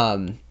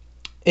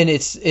 And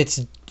it's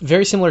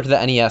very similar to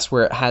the NES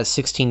where it has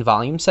 16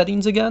 volume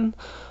settings again,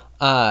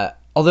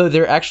 although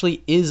there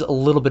actually is a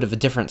little bit of a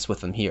difference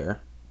with them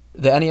here.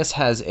 The NES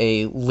has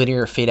a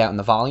linear fade out in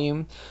the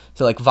volume,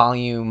 so like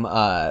volume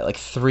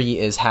 3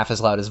 is half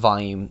as loud as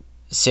volume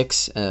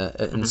 6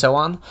 and so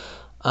on.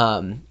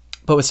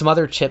 But with some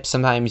other chips,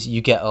 sometimes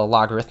you get a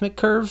logarithmic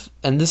curve,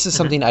 and this is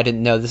something I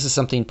didn't know. This is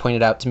something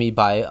pointed out to me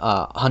by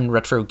Hun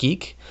Retro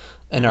Geek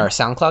in our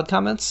SoundCloud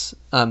comments,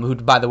 who,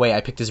 by the way,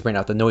 I picked his brain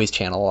out the noise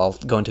channel. I'll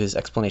go into his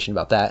explanation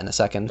about that in a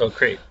second. Oh,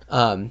 great.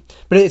 But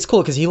it's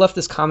cool because he left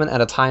this comment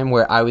at a time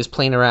where I was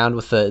playing around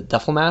with the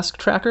Duffel Mask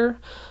tracker.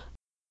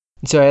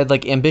 And so I had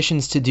like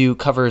ambitions to do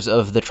covers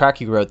of the track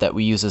you wrote that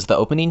we use as the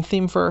opening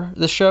theme for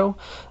the show.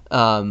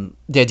 The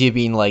idea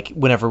being like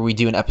whenever we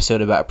do an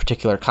episode about a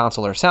particular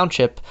console or sound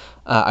chip,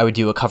 I would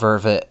do a cover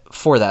of it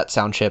for that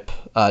sound chip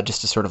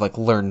just to sort of like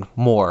learn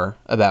more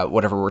about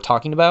whatever we're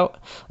talking about.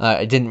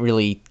 I didn't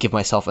really give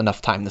myself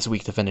enough time this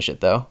week to finish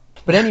it though.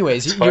 But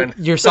anyways,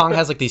 your song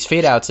has like these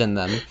fade outs in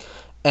them.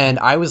 And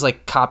I was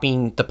like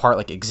copying the part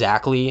like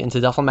exactly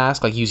into Duffel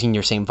Mask, like using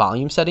your same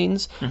volume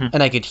settings.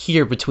 And I could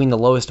hear between the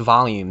lowest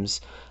volumes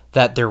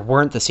that there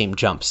weren't the same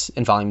jumps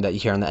in volume that you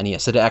hear on the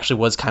NES. That it actually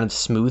was kind of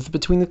smooth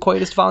between the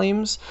quietest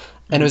volumes.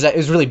 And it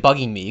was really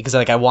bugging me because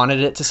like I wanted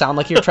it to sound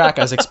like your track.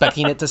 I was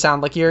expecting it to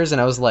sound like yours. And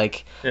I was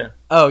like,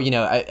 oh, you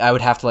know, I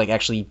would have to like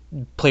actually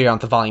play around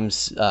with the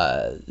volumes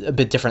a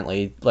bit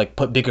differently, like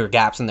put bigger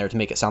gaps in there to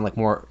make it sound like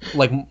more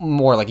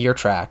like your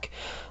track.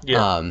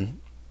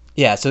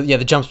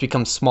 The jumps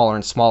become smaller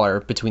and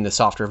smaller between the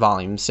softer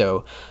volumes.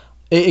 So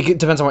it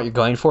depends on what you're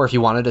going for. If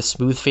you wanted a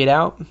smooth fade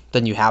out,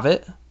 then you have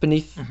it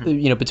beneath,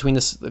 between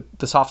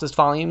the softest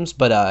volumes.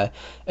 But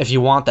if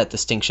you want that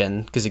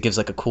distinction, because it gives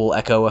like a cool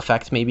echo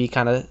effect, maybe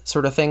kind of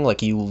sort of thing,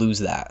 like you lose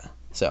that.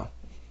 So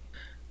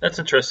that's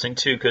interesting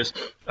too, because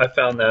I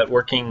found that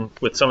working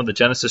with some of the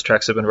Genesis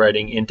tracks I've been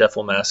writing in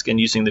Duffel Mask and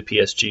using the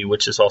PSG,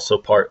 which is also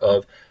part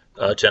of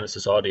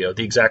Genesis Audio,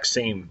 the exact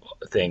same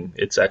thing.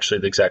 It's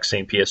actually the exact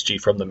same PSG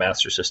from the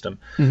Master System.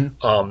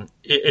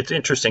 It's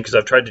interesting because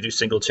I've tried to do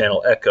single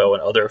channel echo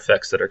and other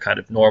effects that are kind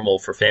of normal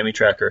for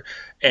FamiTracker,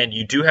 and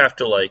you do have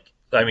to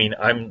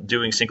I'm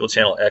doing single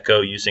channel echo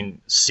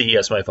using C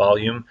as my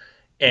volume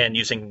and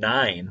using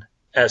 9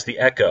 as the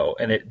echo,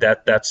 and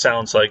that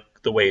sounds like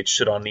the way it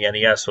should on the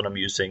NES when I'm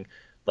using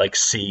like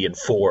C and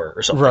 4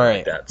 or something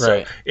like that.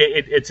 So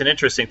it's an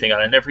interesting thing,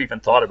 and I never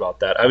even thought about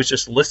that. I was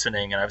just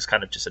listening, and I was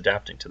kind of just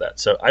adapting to that.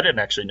 So I didn't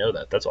actually know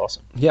that. That's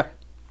awesome. Yeah.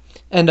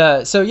 And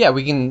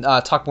we can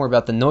talk more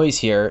about the noise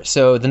here.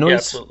 So the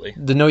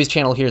noise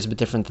channel here is a bit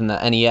different than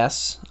the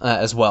NES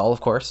as well,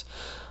 of course.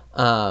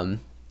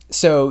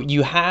 So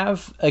you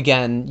have,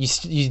 again,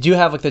 you do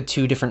have like the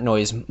two different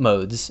noise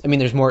modes. I mean,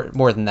 there's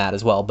more than that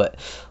as well, but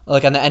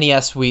like on the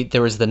NES,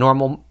 there was the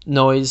normal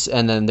noise,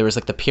 and then there was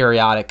like the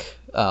periodic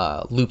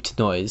looped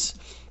noise.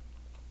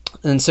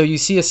 And so you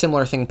see a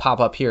similar thing pop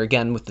up here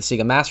again with the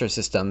Sega Master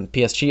System,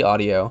 PSG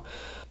audio.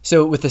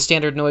 So with the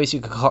standard noise,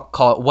 you could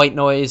call it white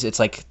noise. It's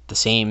like the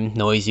same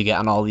noise you get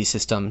on all these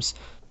systems.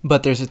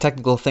 But there's a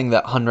technical thing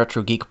that Hun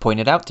Retro Geek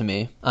pointed out to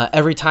me.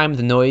 Every time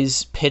the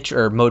noise pitch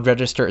or mode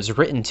register is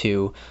written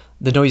to,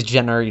 the noise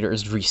generator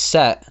is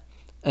reset.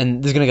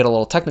 And this is going to get a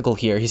little technical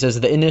here. He says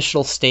the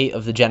initial state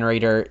of the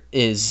generator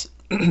is,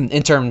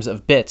 in terms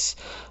of bits,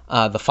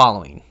 the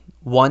following: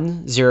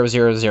 1 0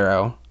 0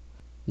 0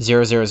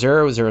 0 0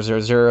 0 0 0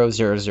 0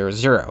 0 0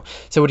 0.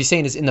 So what he's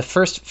saying is in the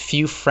first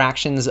few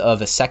fractions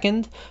of a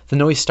second, the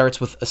noise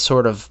starts with a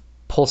sort of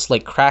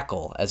pulse-like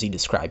crackle, as he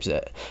describes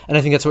it. And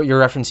I think that's what you're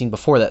referencing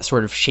before, that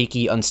sort of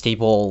shaky,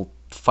 unstable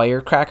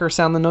firecracker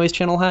sound the noise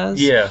channel has.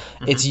 Yeah.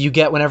 It's you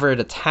get whenever it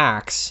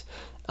attacks,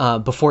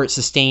 before it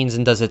sustains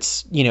and does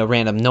its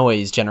random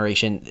noise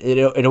generation,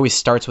 it always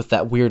starts with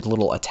that weird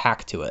little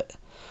attack to it.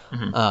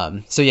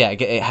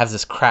 It has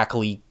this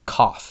crackly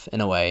cough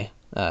in a way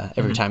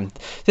every time.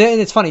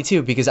 And it's funny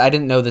too, because I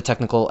didn't know the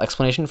technical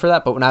explanation for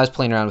that, but when I was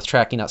playing around with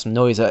tracking out some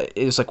noise, it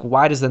was like,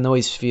 why does the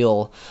noise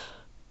feel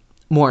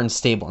more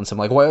unstable? And so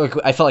I'm like,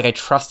 I felt like I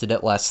trusted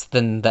it less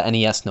than the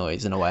NES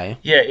noise in a way.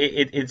 Yeah,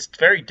 it's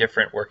very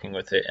different working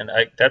with it, and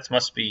that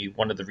must be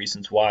one of the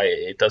reasons why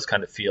it does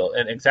kind of feel,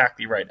 and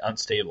exactly right,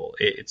 unstable.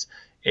 It's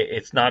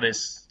not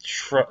as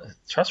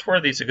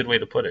trustworthy is a good way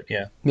to put it.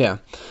 Yeah.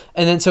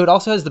 And then so it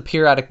also has the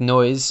periodic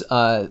noise.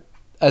 As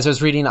I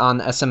was reading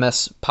on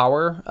SMS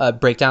Power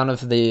breakdown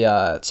of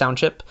the sound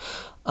chip,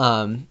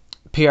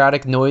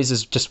 periodic noise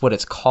is just what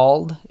it's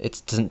called.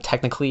 It doesn't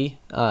technically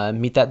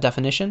meet that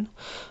definition.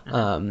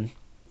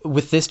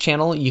 With this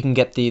channel, you can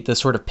get the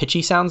sort of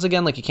pitchy sounds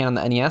again, like you can on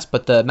the NES,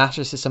 but the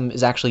Master System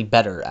is actually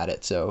better at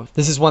it. So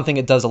this is one thing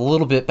it does a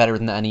little bit better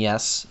than the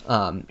NES.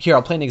 Here,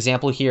 I'll play an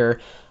example here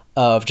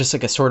of just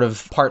like a sort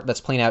of part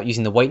that's playing out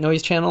using the white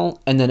noise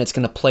channel, and then it's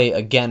going to play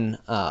again,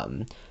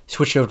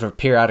 switch over to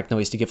periodic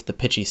noise to give it the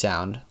pitchy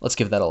sound. Let's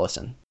give that a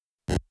listen.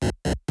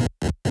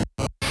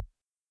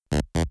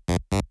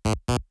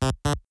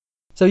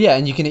 So yeah,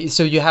 and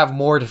you have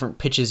more different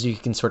pitches you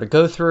can sort of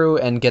go through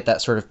and get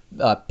that sort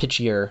of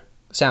pitchier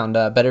sound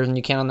better than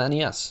you can on the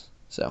NES.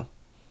 So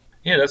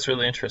yeah, that's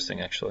really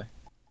interesting, actually.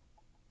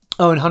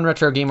 Oh, and Hun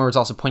Retro Gamer was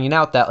also pointing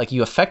out that like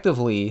you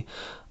effectively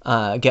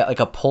get like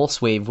a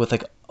pulse wave with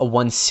like a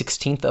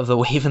 1/16th of the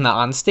wave in the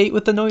on state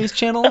with the noise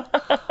channel.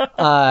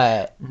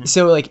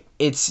 So like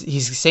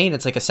he's saying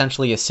it's like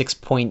essentially a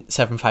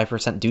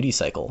 6.75% duty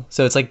cycle.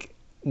 So it's like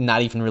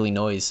not even really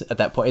noise at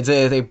that point.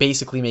 They're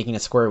basically making a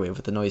square wave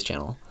with the noise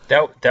channel.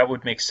 That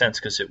would make sense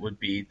because it would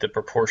be the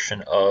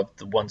proportion of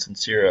the ones and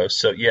zeros.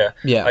 So yeah,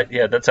 Yeah.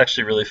 yeah, that's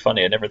actually really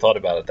funny. I never thought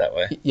about it that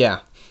way. Yeah.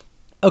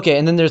 Okay,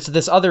 and then there's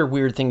this other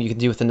weird thing you can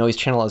do with the noise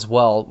channel as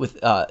well, with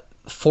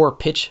 4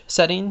 pitch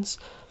settings.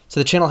 So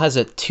the channel has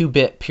a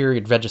 2-bit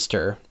period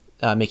register,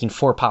 making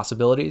 4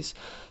 possibilities.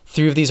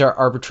 3 of these are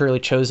arbitrarily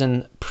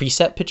chosen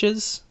preset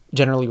pitches,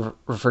 generally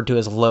referred to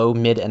as low,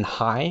 mid, and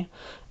high.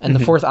 And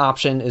the 4th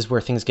option is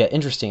where things get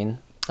interesting.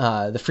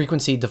 The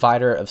frequency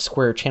divider of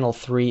square channel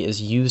 3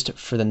 is used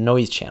for the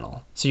noise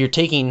channel. So you're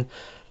taking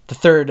the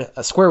third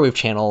square wave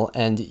channel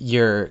and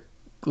you're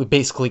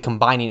basically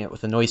combining it with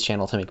the noise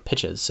channel to make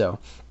pitches. So,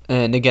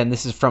 and again,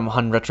 this is from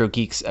Hun Retro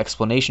Geek's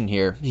explanation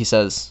here. He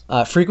says,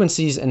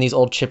 frequencies in these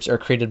old chips are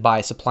created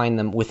by supplying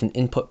them with an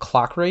input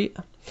clock rate,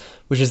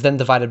 which is then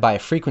divided by a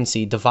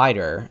frequency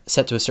divider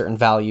set to a certain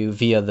value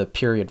via the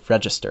period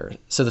register.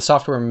 So the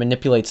software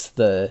manipulates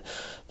the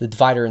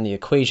divider in the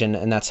equation,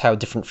 and that's how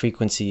different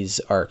frequencies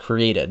are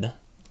created.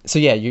 So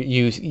yeah,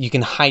 you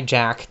can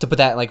hijack, to put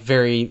that in like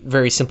very,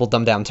 very simple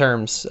dumbed down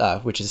terms,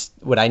 which is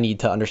what I need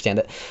to understand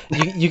it.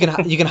 You can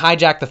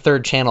hijack the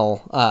third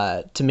channel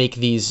to make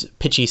these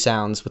pitchy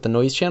sounds with the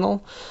noise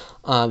channel.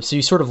 So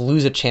you sort of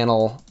lose a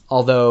channel,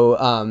 although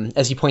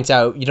as he points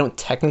out, you don't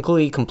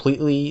technically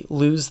completely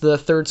lose the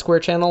third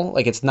square channel.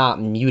 Like, it's not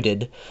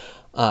muted.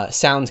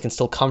 Sounds can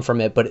still come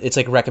from it, but it's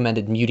like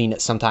recommended muting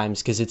it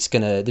sometimes because there's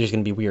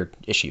gonna be weird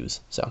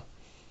issues. So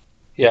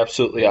yeah,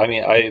 absolutely. I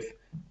mean, I've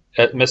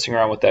messing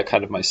around with that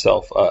kind of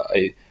myself.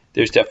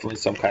 There's definitely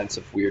some kinds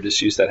of weird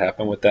issues that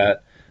happen with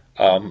that.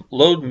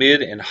 Low,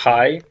 mid, and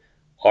high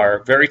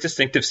are very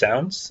distinctive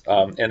sounds,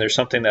 and there's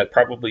something that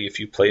probably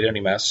if you played any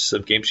Master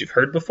System games you've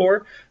heard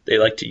before. They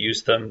like to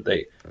use them.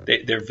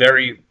 They're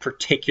very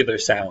particular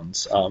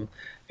sounds,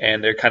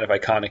 and they're kind of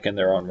iconic in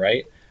their own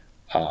right.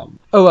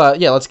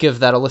 yeah, let's give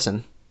that a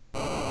listen.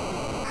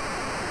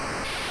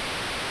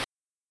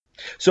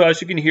 So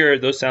as you can hear,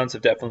 those sounds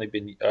have definitely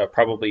been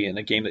probably in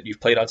a game that you've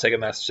played on Sega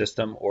Master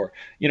System, or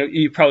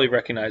you probably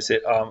recognize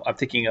it. I'm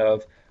thinking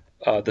of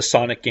the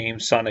Sonic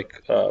games,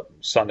 Sonic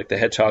the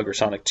Hedgehog or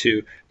Sonic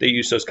 2. They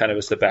use those kind of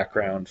as the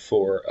background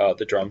for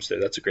the drums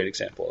there. That's a great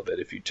example of it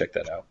if you check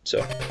that out.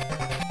 So.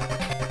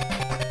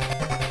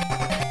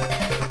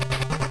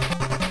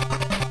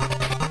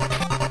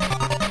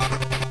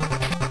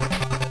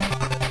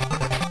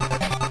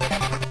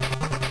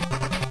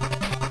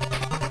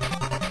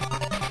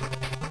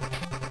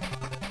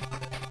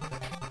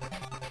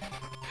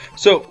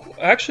 So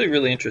actually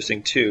really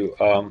interesting too.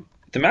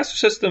 The Master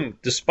System,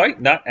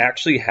 despite not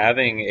actually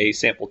having a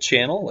sample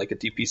channel like a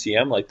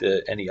DPCM like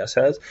the NES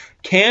has,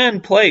 can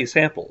play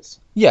samples.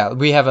 Yeah,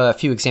 we have a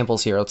few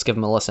examples here. Let's give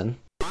them a listen.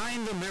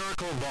 Find the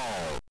miracle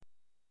ball.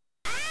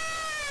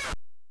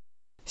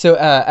 So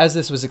as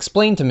this was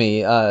explained to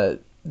me,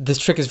 this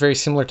trick is very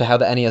similar to how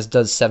the NES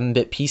does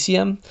 7-bit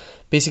PCM.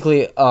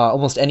 Basically,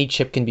 almost any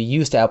chip can be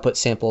used to output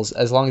samples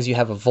as long as you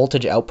have a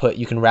voltage output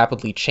you can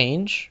rapidly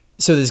change.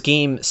 So this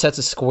game sets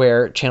a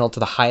square channel to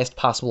the highest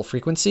possible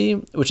frequency,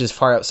 which is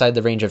far outside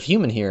the range of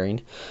human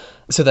hearing,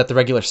 so that the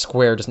regular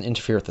square doesn't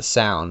interfere with the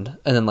sound.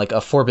 And then like a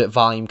 4-bit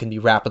volume can be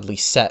rapidly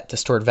set to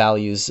stored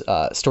values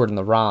stored in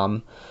the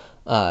ROM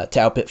to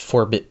output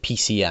 4-bit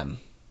PCM.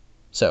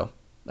 So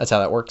that's how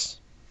that works.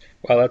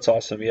 Wow, that's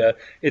awesome. Yeah,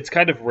 it's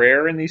kind of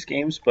rare in these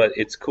games, but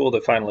it's cool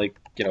to finally,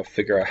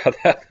 figure out how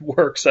that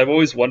works. I've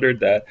always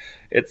wondered that.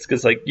 It's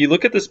because, like, you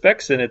look at the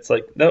specs and it's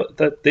like, no,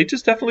 that they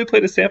just definitely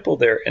played a sample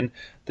there, and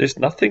there's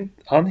nothing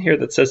on here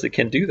that says it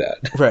can do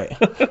that. Right.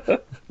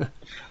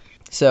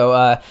 So,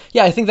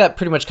 I think that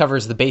pretty much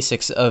covers the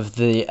basics of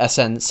the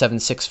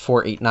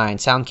SN76489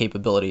 sound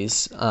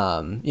capabilities,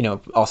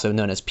 also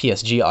known as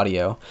PSG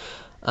audio.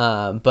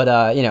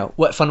 But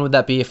what fun would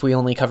that be if we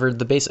only covered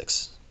the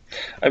basics?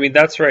 I mean,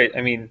 that's right.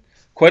 I mean,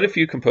 quite a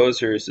few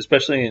composers,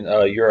 especially in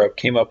Europe,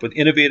 came up with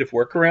innovative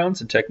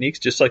workarounds and techniques,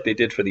 just like they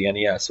did for the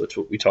NES, which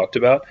we talked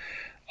about,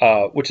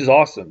 which is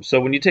awesome. So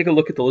when you take a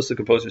look at the list of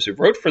composers who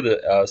wrote for the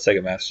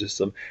Sega Master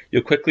System,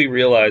 you'll quickly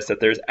realize that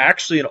there's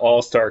actually an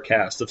all-star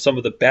cast of some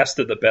of the best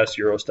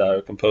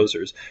Euro-style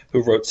composers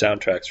who wrote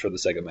soundtracks for the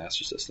Sega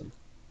Master System.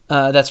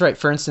 That's right.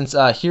 For instance,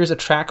 here's a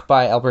track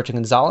by Alberto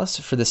Gonzalez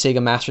for the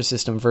Sega Master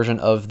System version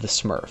of The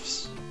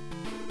Smurfs.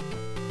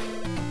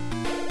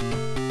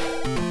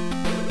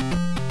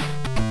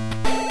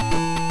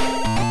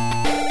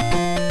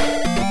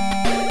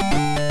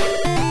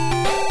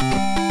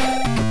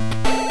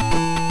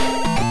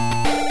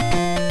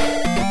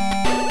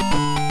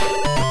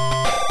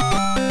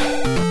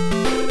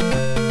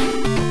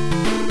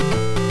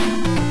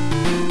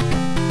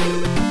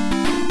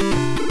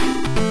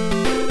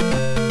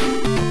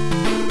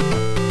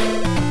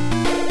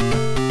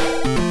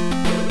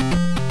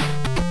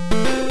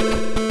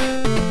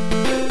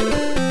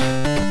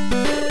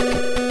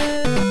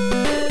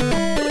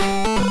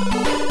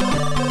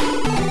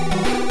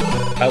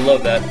 I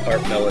love that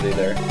harp melody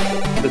there.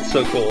 That's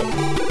so cool.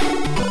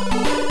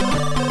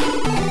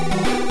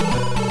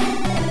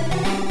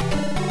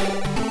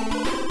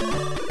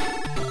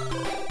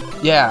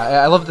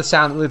 Yeah, I love the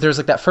sound. There's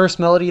like that first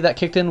melody that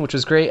kicked in, which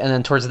was great, and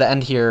then towards the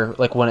end here,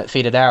 like when it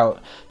faded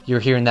out, you're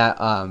hearing that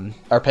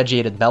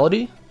arpeggiated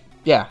melody.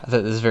 Yeah, I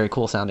thought this is very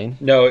cool sounding.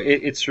 No,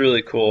 it's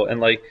really cool,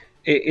 and like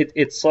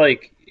it's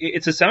like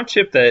it's a sound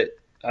chip that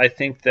I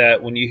think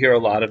that when you hear a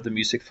lot of the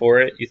music for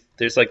it,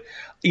 there's like,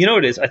 you know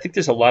what it is. I think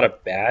there's a lot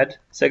of bad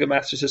Sega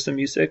Master System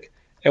music,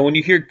 and when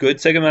you hear good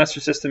Sega Master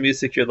System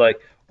music, you're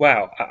like,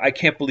 wow, I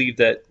can't believe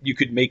that you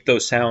could make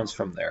those sounds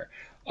from there.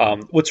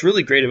 What's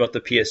really great about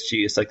the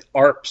PSG is like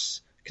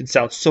ARPs can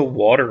sound so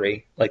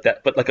watery like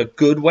that, but like a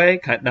good way,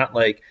 not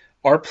like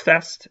ARP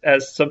fest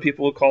as some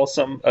people would call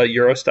some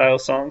Euro style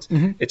songs.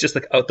 Mm-hmm. It's just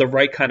like the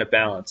right kind of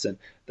balance, and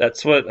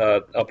that's what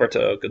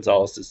Alberto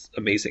Gonzalez is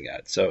amazing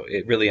at. So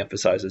it really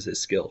emphasizes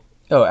his skill.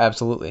 Oh,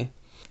 absolutely.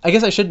 I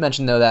guess I should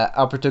mention though that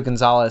Alberto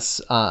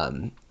Gonzalez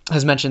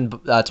has mentioned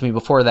to me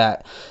before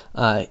that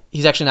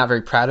he's actually not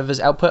very proud of his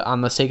output on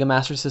the Sega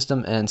Master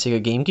System and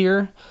Sega Game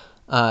Gear.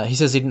 He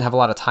says he didn't have a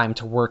lot of time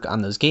to work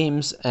on those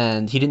games,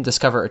 and he didn't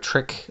discover a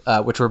trick,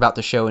 which we're about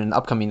to show in an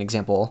upcoming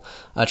example,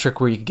 a trick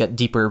where you could get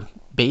deeper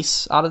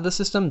bass out of the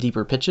system,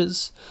 deeper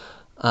pitches.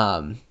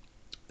 So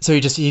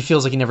he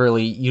feels like he never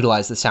really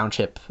utilized the sound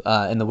chip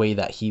in the way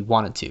that he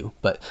wanted to.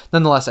 But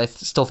nonetheless, I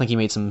still think he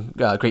made some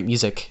great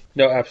music.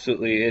 No,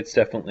 absolutely. It's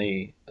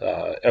definitely,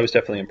 I was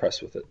definitely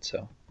impressed with it.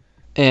 So.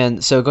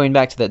 And so going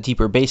back to that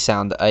deeper bass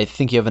sound, I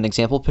think you have an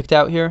example picked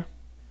out here.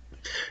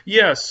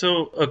 Yeah,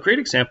 so a great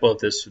example of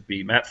this would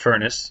be Matt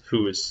Furness,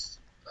 who is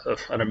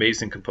an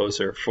amazing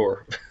composer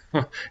for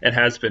and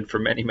has been for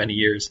many, many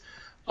years.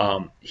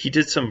 He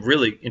did some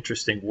really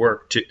interesting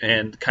work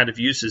and kind of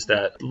uses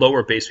that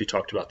lower bass we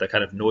talked about, that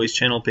kind of noise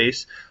channel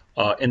bass,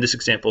 in this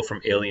example from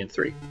Alien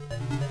 3.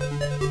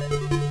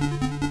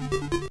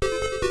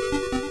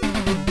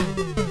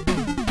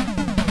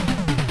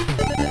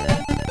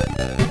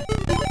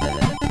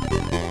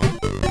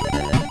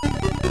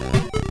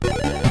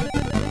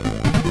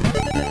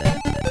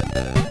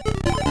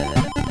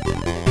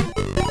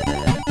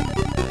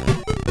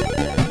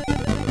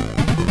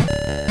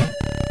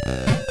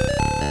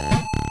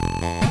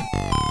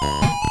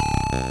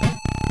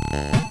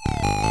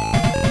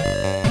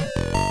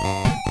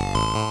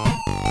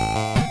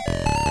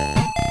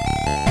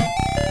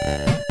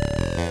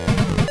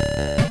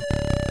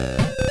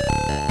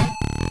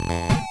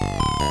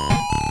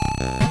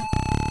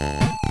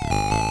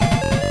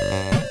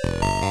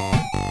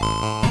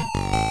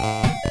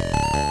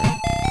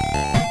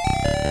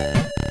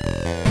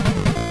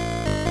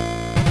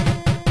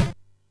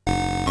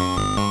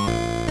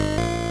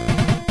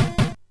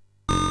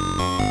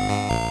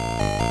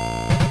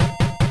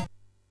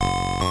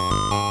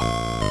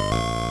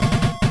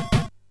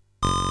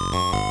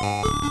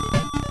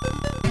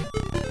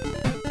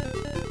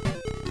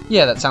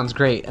 Yeah, that sounds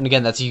great. And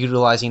again, that's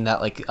utilizing that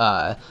like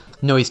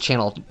noise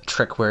channel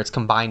trick where it's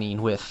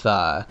combining with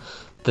the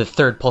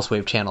third pulse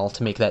wave channel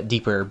to make that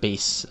deeper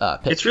bass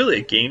pitch. It's really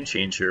a game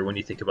changer when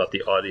you think about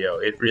the audio.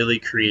 It really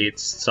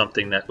creates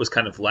something that was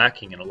kind of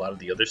lacking in a lot of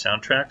the other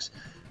soundtracks.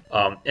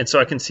 And so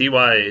I can see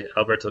why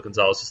Alberto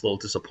Gonzalez is a little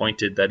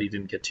disappointed that he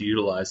didn't get to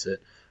utilize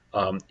it.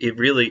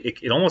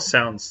 It almost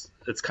sounds,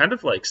 it's kind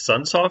of like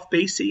Sunsoft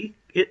bassy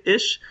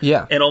ish,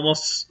 yeah, and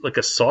almost like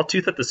a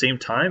sawtooth at the same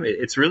time.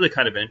 It's really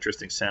kind of an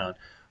interesting sound,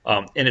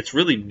 and it's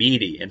really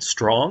meaty and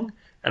strong.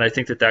 And I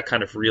think that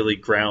kind of really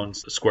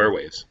grounds square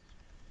waves.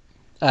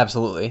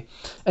 Absolutely.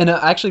 And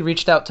I actually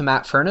reached out to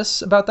Matt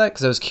Furness about that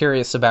because I was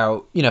curious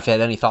about, if he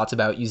had any thoughts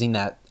about using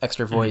that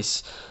extra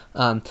voice.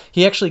 Mm-hmm.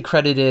 He actually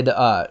credited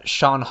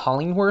Sean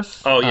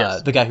Hollingworth,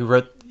 the guy who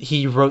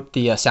wrote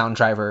the sound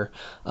driver.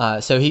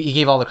 So he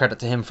gave all the credit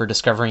to him for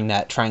discovering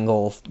that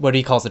triangle, what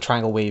he calls the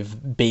triangle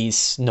wave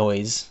bass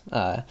noise.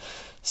 He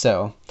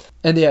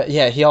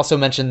also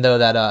mentioned though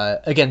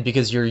that, again,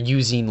 because you're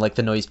using like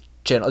the noise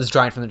channel, is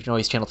drawing from the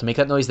noise channel to make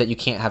that noise, that you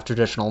can't have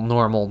traditional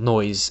normal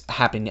noise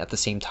happening at the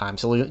same time.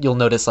 So you'll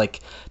notice like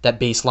that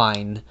bass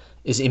line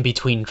is in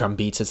between drum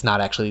beats. It's not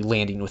actually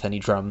landing with any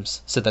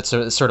drums. So that's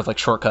sort of like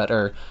shortcut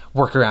or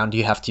workaround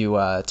you have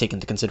to take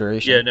into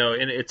consideration. Yeah, no,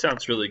 and it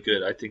sounds really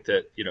good. I think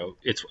that,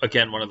 it's,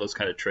 again, one of those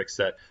kind of tricks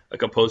that a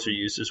composer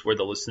uses where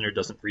the listener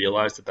doesn't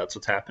realize that that's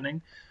what's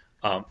happening.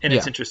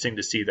 It's interesting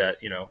to see that,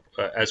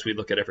 as we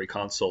look at every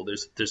console,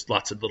 there's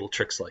lots of little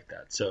tricks like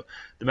that. So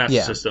the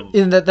Master System,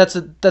 and that's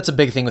a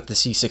big thing with the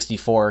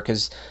C64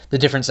 because the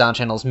different sound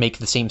channels make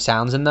the same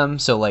sounds in them.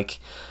 So like,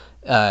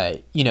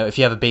 if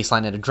you have a bass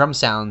line and a drum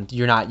sound,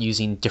 you're not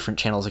using different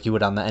channels like you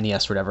would on the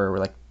NES or whatever.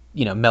 Where like,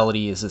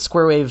 melody is the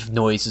square wave,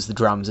 noise is the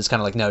drums. It's kind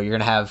of like, no, you're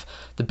gonna have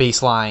the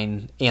bass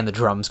line and the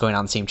drums going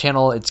on the same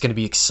channel. It's gonna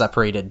be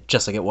separated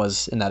just like it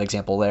was in that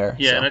example there.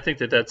 Yeah, so. And I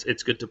think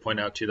it's good to point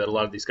out too that a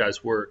lot of these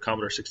guys were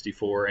Commodore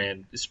 64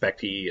 and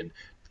Speccy and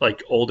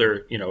like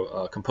older,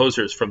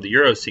 composers from the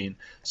Euro scene.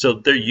 So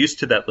they're used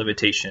to that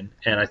limitation.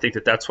 And I think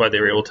that's why they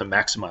were able to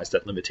maximize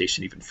that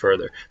limitation even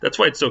further. That's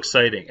why it's so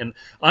exciting. And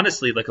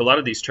honestly, like a lot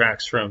of these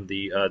tracks from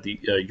the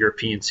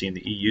European scene,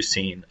 the EU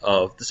scene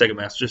of the Sega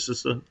Master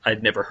System,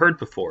 I'd never heard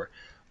before.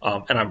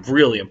 And I'm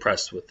really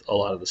impressed with a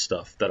lot of the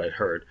stuff that I'd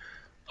heard.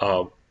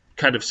 Kind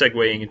kind of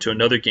segueing into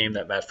another game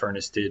that Matt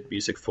Furness did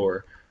music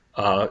for,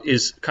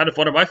 is kind of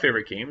one of my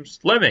favorite games,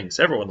 Lemmings.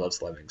 Everyone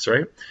loves Lemmings,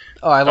 right?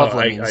 Oh, I love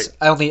Lemmings.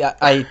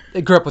 I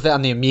grew up with it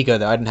on the Amiga,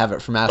 though. I didn't have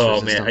it for Master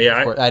System. Man, yeah,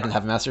 of course. I didn't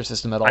have a Master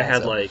System at all. I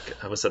had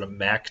I was at a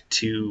Mac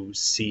 2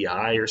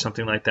 CI or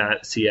something like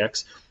that,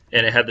 CX,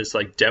 and it had this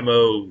like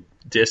demo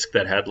disc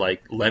that had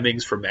like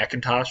Lemmings for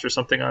Macintosh or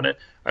something on it.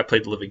 I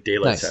played the living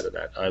daylights out of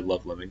that. I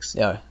love Lemmings.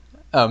 Yeah.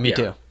 Oh, me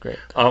too. Great.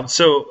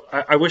 So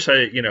I wish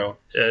I,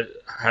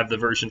 have the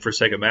version for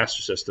Sega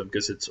Master System,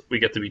 because we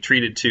get to be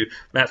treated to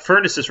Matt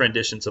Furness's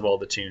renditions of all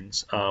the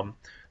tunes.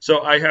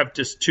 So I have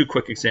just two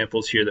quick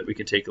examples here that we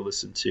can take a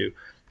listen to.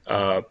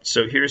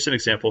 So here's an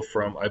example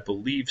from, I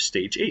believe,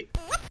 Stage 8.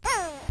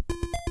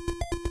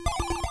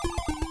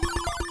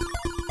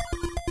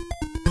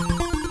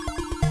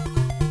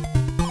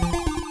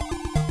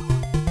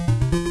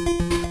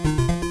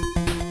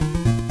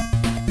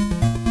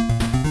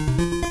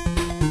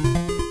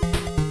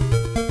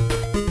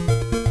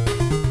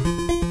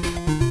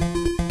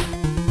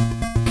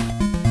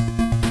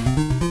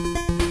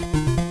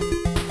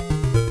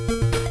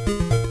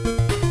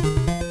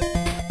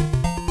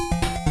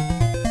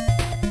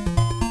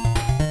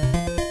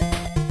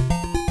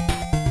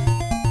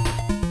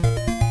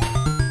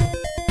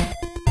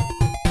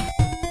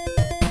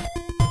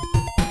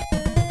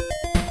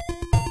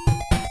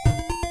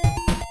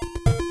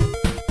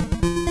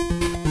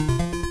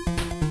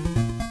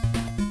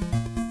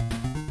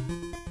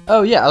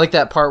 Oh yeah, I like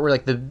that part where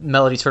like the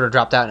melody sort of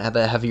dropped out and had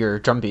the heavier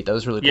drum beat. That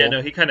was really cool. Yeah,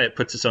 no, he kind of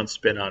puts his own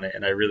spin on it,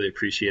 and I really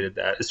appreciated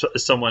that.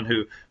 As someone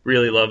who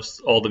really loves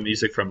all the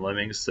music from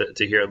Lemmings,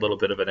 to hear a little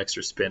bit of an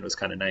extra spin was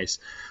kind of nice.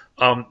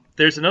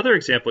 There's another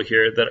example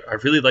here that I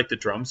really like the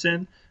drums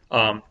in,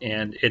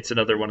 and it's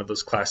another one of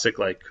those classic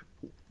like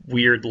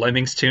weird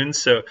Lemmings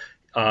tunes. So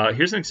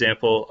here's an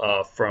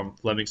example from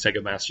Lemmings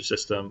Sega Master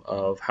System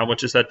of How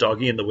Much Is That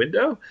Doggy in the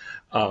Window?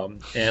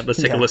 And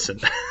let's take a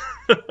listen.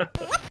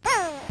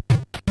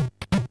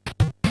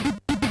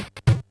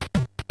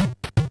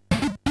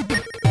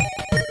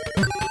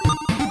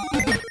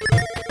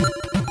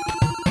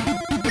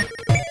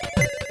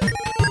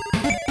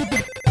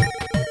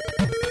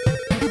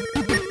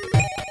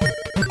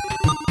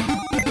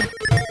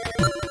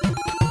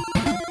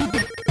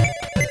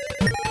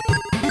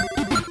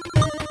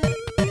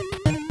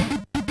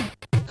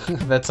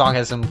 That song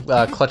has some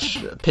clutch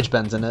pitch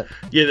bends in it.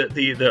 Yeah,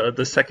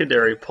 the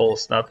secondary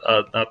pulse, not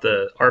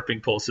the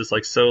arping pulse, is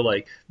like so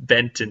like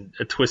bent and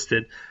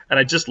twisted, and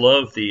I just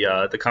love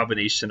the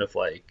combination of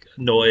like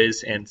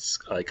noise and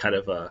kind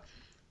of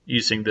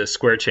using the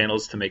square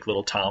channels to make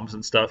little toms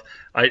and stuff.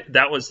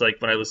 That was like,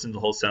 when I listened to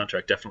the whole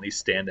soundtrack, definitely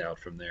stand out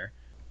from there.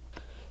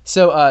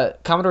 So,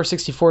 Commodore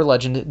 64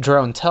 legend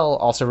Jerome Tell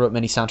also wrote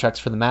many soundtracks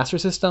for the Master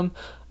System.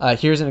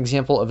 Here's an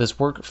example of his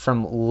work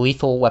from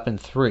Lethal Weapon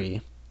 3.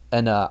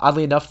 And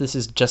oddly enough, this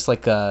is just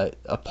like a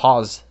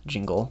pause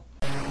jingle.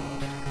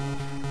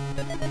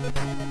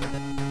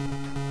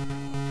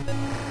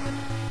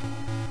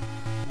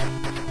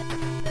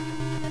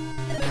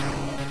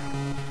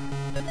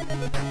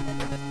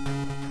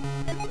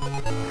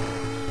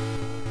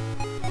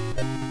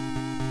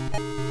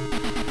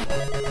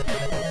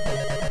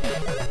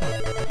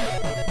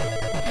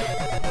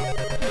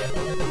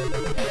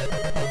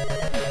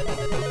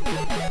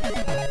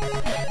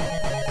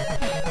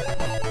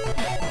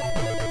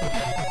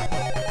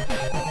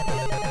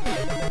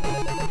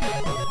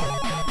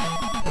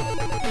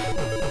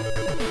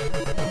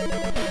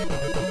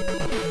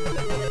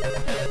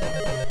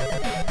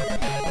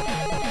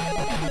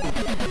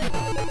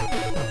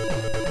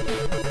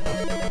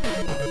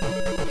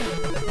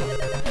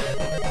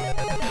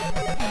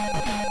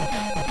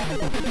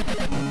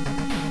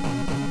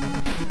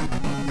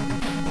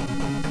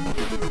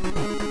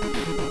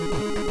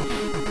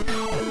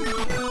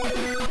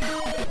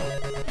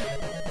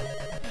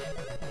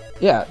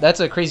 Yeah, that's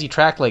a crazy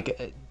track.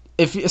 Like,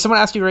 if someone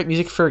asks you to write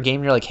music for a game,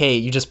 and you're like, hey,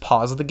 you just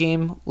pause the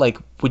game, like,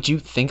 would you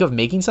think of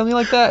making something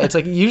like that? It's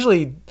like,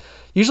 usually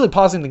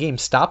pausing the game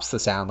stops the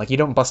sound. Like, you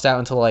don't bust out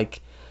until,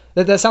 like,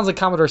 that sounds like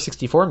Commodore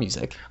 64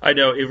 music. I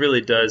know, it really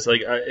does.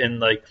 Like,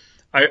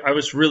 I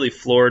was really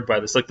floored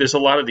by this. Like, there's a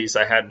lot of these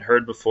I hadn't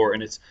heard before,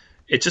 and it's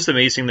just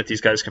amazing that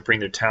these guys can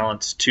bring their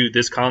talents to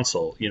this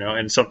console,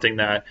 and something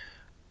that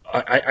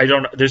I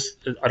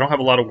don't have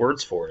a lot of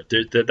words for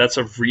it. That's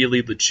a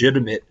really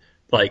legitimate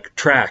like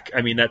track.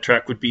 I mean, that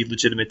track would be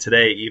legitimate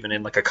today, even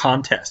in like a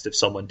contest, if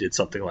someone did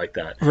something like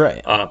that.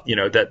 Right.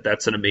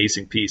 That's an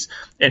amazing piece.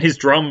 And his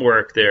drum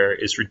work there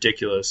is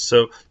ridiculous.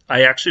 So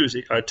I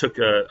actually I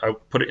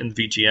put it in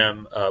the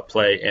VGM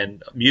play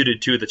and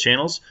muted two of the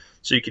channels,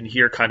 so you can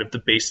hear kind of the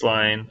bass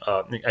line,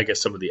 I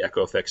guess some of the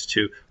echo effects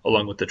too,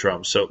 along with the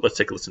drums. So let's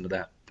take a listen to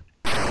that.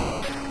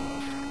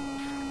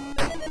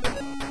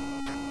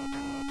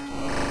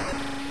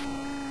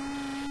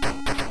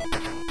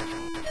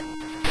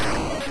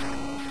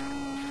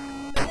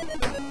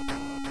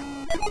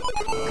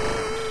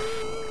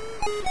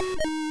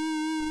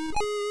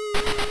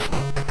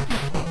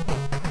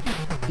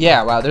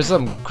 Yeah, wow, there's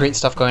some great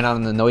stuff going on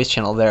in the noise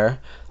channel there.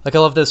 Like I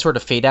love those sort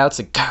of fade outs,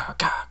 like ka,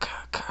 ka,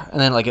 ka, ka,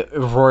 and then like it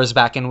roars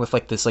back in with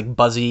like this like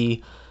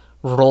buzzy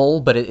roll,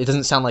 but it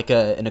doesn't sound like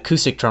an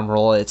acoustic drum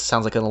roll. It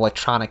sounds like an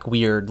electronic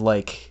weird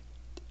like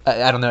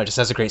I don't know. It just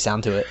has a great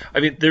sound to it. I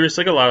mean, there's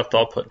like a lot of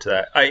thought put into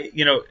that.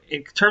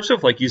 In terms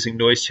of like using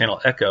noise channel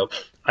echo,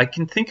 I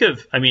can think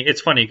of. I mean,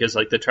 it's funny because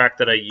like the track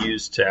that I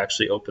used to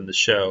actually open the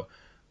show,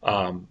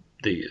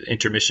 the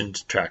intermission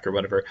track or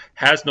whatever,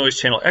 has noise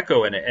channel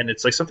echo in it, and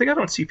it's like something I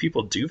don't see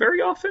people do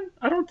very often.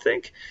 I don't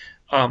think.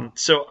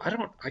 So I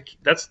don't.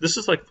 This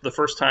is like the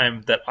first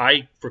time that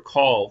I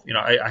recall.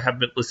 I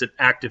haven't been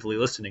actively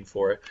listening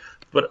for it,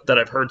 but that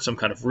I've heard some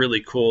kind of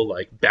really cool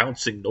like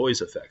bouncing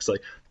noise effects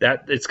like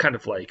that. It's kind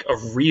of like a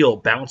real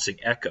bouncing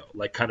echo,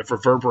 like kind of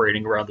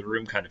reverberating around the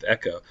room kind of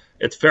echo.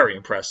 It's very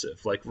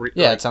impressive.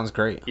 It sounds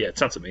great. Yeah, it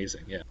sounds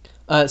amazing.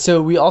 Yeah.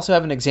 So we also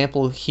have an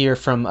example here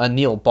from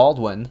Neil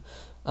Baldwin.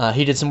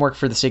 He did some work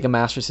for the Sega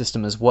Master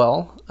System as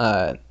well.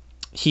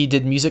 He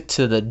did music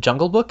to the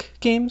Jungle Book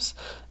games,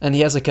 and he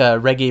has like a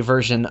reggae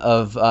version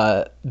of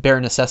Bare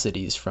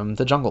Necessities from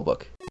the Jungle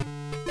Book.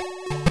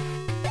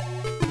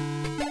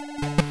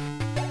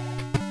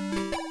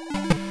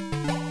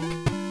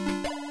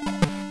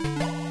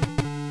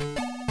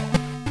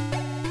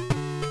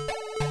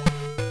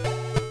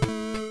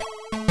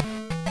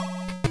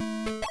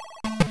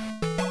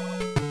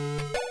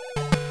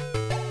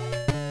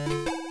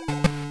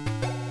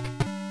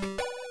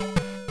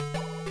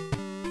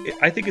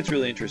 I think it's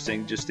really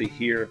interesting just to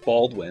hear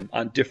Baldwin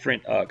on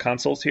different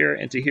consoles here,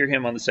 and to hear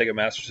him on the Sega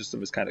Master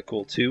System is kind of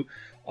cool too.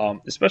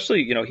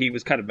 Especially, he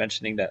was kind of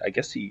mentioning that I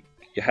guess he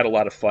had a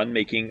lot of fun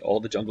making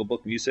all the Jungle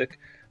Book music.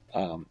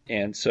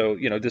 And so,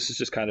 this is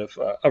just kind of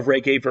a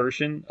reggae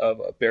version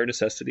of Bare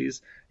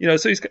Necessities.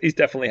 So he's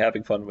definitely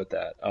having fun with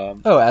that.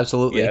 Oh,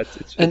 absolutely. Yeah,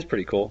 it's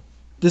pretty cool.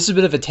 This is a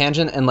bit of a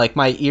tangent, and like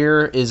my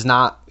ear is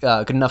not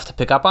good enough to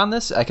pick up on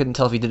this. I couldn't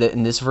tell if he did it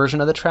in this version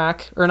of the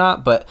track or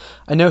not, but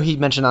I know he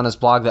mentioned on his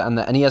blog that on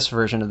the NES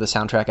version of the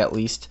soundtrack, at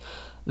least,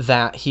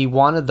 that he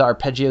wanted the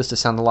arpeggios to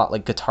sound a lot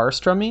like guitar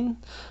strumming,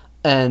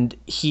 and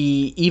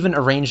he even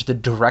arranged the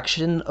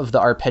direction of the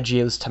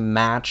arpeggios to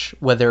match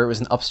whether it was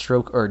an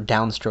upstroke or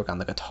downstroke on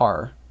the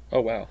guitar.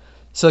 Oh, wow.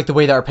 So like the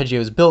way the arpeggio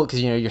is built,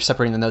 because you're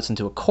separating the notes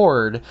into a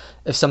chord,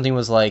 if something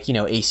was like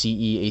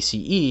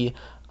ACE,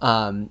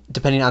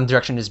 depending on the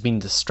direction it's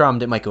being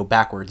strummed, it might go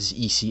backwards,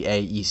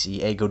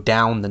 ECA, go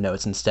down the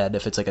notes instead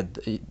if it's like a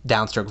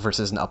downstroke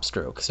versus an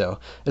upstroke. So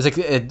it's like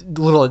a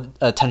little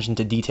attention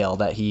to detail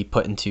that he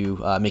put into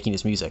making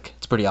his music.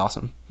 It's pretty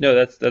awesome. No,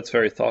 that's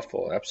very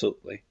thoughtful.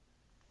 Absolutely.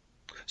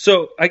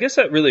 So I guess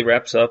that really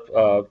wraps up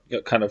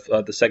kind of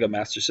the Sega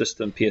Master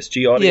System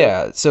PSG audio.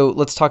 Yeah, so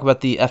let's talk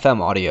about the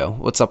FM audio.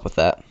 What's up with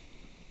that?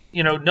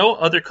 No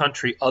other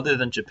country other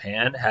than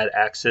Japan had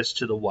access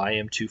to the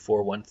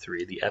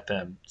YM2413, the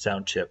FM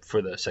sound chip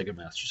for the Sega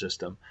Master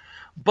System.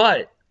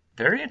 But,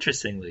 very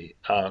interestingly,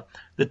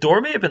 the door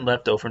may have been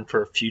left open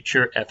for a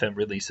future FM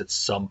release at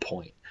some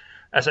point.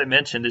 As I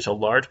mentioned, there's a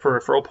large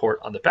peripheral port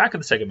on the back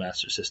of the Sega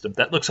Master System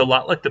that looks a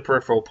lot like the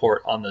peripheral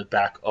port on the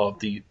back of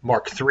the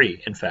Mark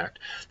III, in fact,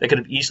 that could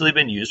have easily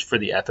been used for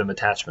the FM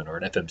attachment or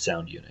an FM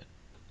sound unit.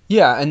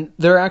 Yeah, and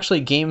there are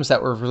actually games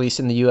that were released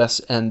in the US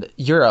and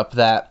Europe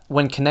that,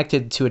 when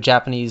connected to a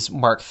Japanese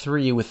Mark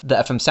III with the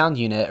FM sound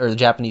unit or the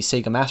Japanese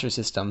Sega Master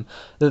System,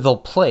 they'll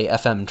play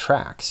FM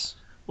tracks.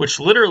 Which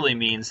literally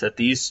means that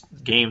these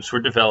games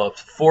were developed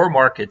for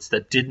markets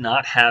that did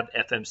not have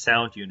FM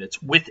sound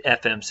units with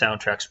FM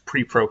soundtracks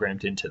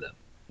pre-programmed into them.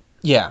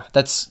 Yeah,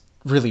 that's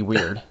really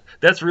weird.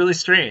 That's really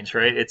strange,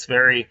 right? It's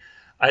very...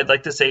 I'd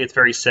like to say it's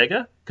very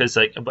Sega because,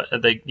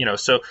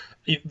 so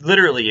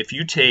literally, if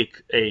you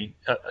take a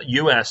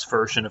U.S.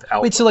 version of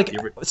Outrun,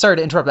 sorry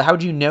to interrupt, but how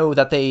would you know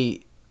that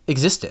they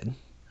existed?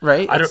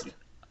 Right?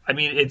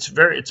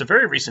 It's a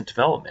very recent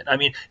development. I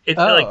mean,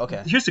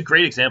 okay. Here's a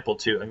great example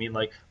too. I mean,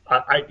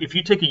 if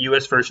you take a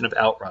U.S. version of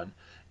Outrun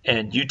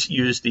and you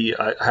use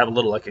I have a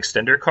little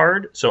extender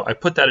card, so I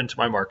put that into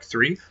my Mark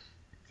III,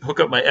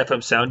 hook up my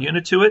FM sound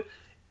unit to it.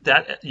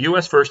 That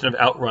U.S. version of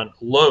Outrun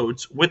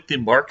loads with the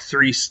Mark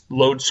III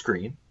load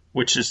screen,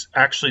 which is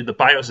actually, the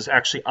BIOS is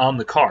actually on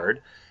the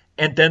card,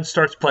 and then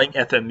starts playing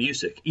FM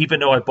music, even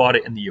though I bought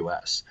it in the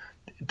U.S.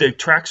 The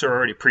tracks are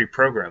already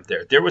pre-programmed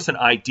there. There was an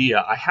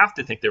idea, I have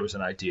to think there was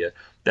an idea,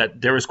 that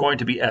there was going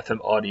to be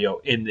FM audio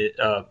in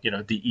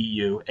the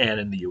EU and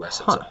in the U.S.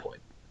 at some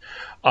point.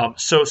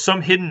 So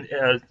some hidden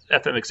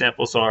FM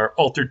examples are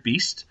Altered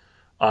Beast,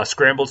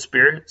 Scrambled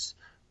Spirits,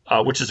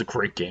 which is a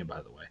great game,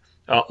 by the way.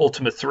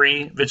 Ultima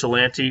 3,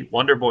 Vigilante,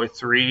 Wonder Boy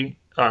 3,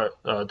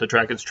 The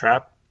Dragon's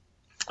Trap.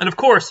 And of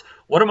course,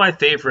 one of my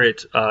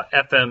favorite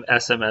FM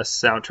SMS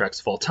soundtracks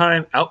of all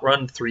time,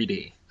 Outrun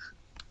 3D.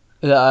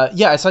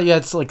 I saw you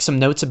had some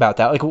notes about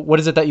that.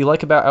 What is it that you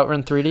like about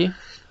Outrun 3D?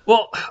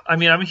 Well, I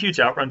mean, I'm a huge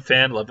Outrun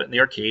fan, love it in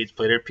the arcades,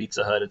 played it at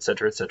Pizza Hut,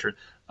 etc., etc.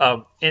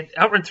 And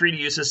Outrun 3D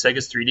uses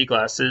Sega's 3D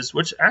glasses,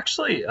 which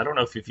actually, I don't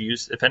know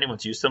if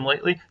anyone's used them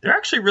lately. They're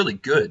actually really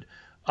good.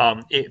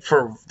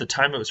 For the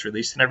time it was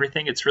released and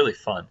everything, it's really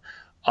fun.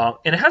 And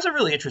it has a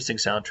really interesting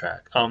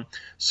soundtrack.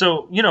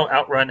 So,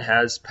 Outrun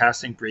has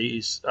Passing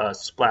Breeze,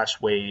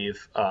 Splash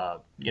Wave,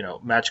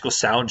 Magical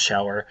Sound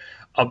Shower.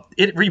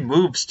 It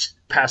removes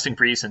Passing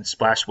Breeze and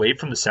Splash Wave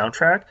from the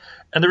soundtrack,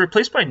 and they're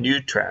replaced by new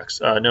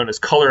tracks known as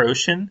Color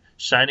Ocean,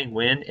 Shining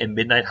Wind, and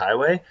Midnight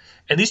Highway.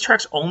 And these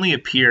tracks only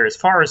appear, as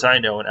far as I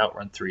know, in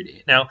Outrun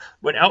 3D. Now,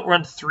 when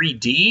Outrun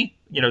 3D,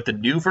 the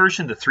new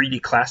version, the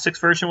 3D Classics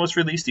version was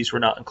released, these were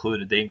not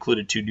included. They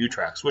included 2 new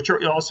tracks, which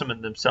are awesome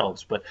in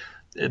themselves, but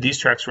these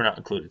tracks were not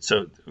included.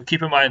 So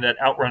keep in mind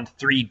that Outrun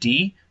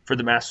 3D for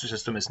the Master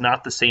System is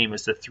not the same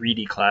as the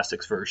 3D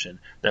Classics version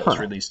that was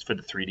released for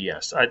the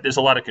 3DS. There's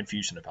a lot of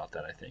confusion about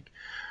that, I think.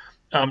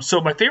 So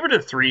my favorite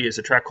of the 3 is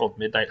a track called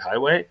Midnight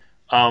Highway.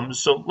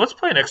 So let's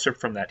play an excerpt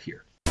from that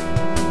here.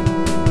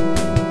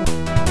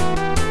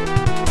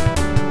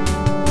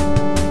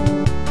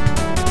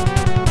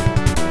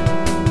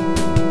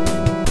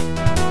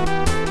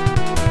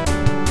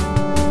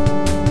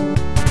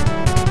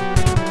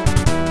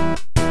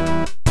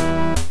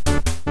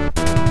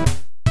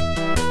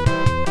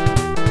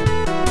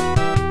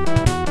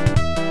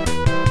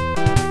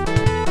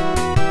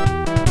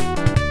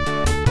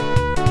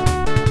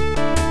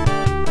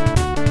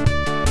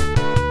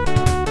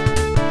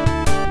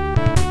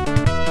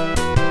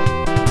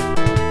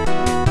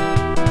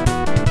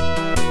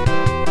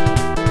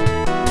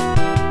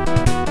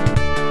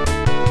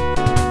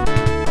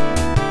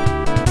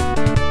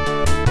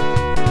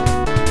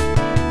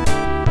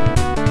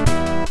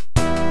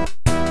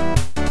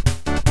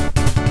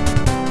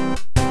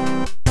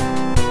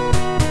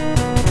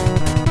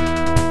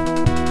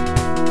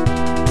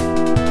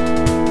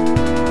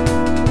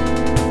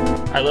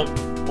 I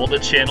love all the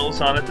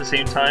channels on at the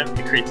same time.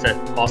 It creates that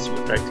awesome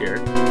effect here.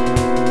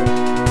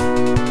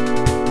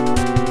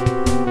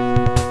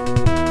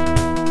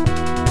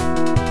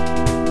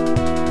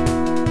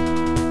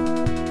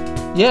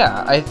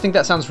 Yeah, I think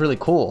that sounds really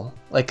cool.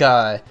 Like,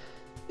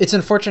 it's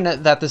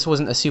unfortunate that this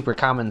wasn't a super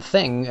common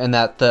thing and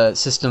that the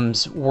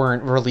systems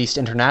weren't released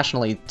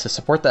internationally to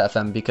support the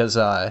FM because,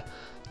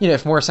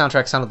 if more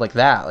soundtracks sounded like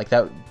that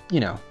that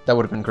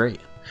would have been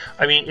great.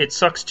 I mean, it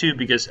sucks too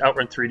because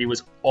Outrun 3D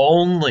was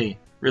only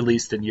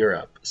released in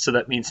Europe, so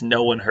that means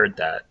no one heard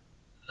that.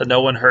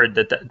 No one heard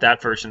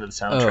that version of the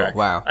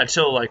soundtrack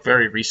until like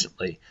very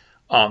recently.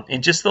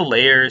 And just the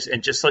layers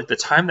and just like the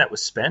time that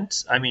was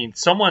spent. I mean,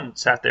 someone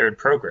sat there and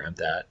programmed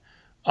that,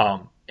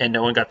 and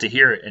no one got to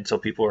hear it until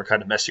people were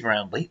kind of messing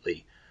around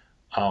lately.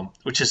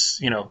 Which is,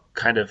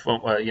 kind of,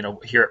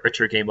 here at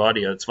Retro Game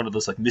Audio, it's one of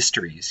those like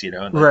mysteries,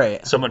 and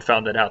right. Someone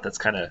found that out. That's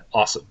kind of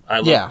awesome.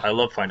 I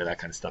love finding that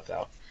kind of stuff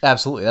out.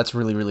 Absolutely. That's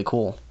really, really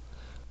cool.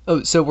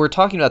 Oh, so we're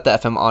talking about the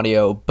FM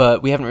audio,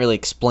 but we haven't really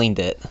explained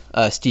it.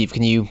 Steve,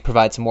 can you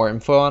provide some more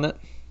info on it?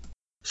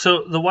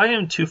 So the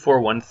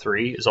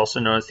YM2413 is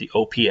also known as the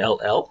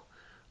OPLL.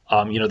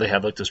 They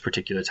have like those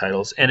particular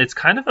titles, and it's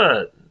kind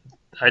of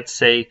I'd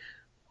say,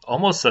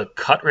 almost a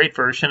cut rate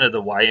version of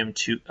the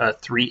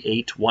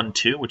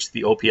YM3812, which is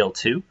the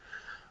OPL2.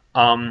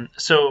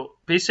 So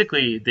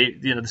basically,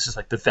 this is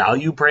like the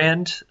value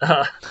brand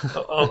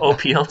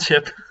OPL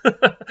chip.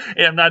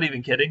 And I'm not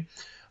even kidding.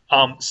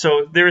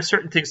 So there are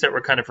certain things that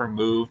were kind of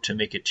removed to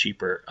make it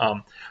cheaper.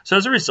 So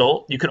as a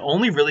result, you can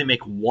only really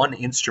make one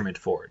instrument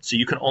for it. So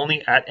you can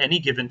only, at any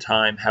given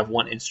time, have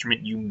one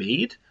instrument you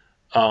made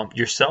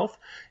yourself.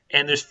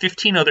 And there's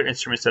 15 other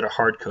instruments that are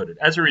hard-coded.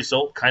 As a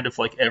result, kind of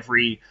like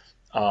every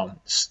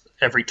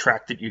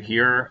track that you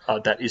hear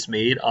that is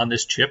made on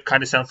this chip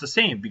kind of sounds the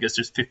same because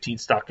there's 15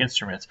 stock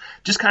instruments.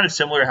 Just kind of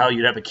similar to how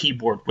you'd have a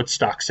keyboard with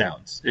stock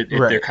sounds. Right.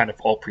 They're kind of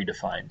all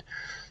predefined.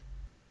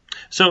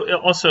 So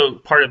also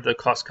part of the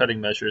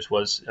cost-cutting measures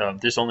was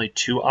there's only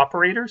 2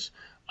 operators,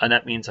 and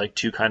that means like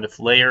 2 kind of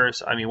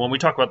layers. I mean, when we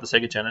talk about the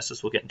Sega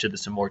Genesis, we'll get into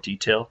this in more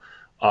detail.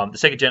 The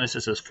Sega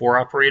Genesis has 4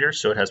 operators,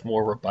 so it has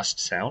more robust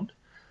sound.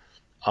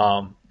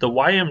 The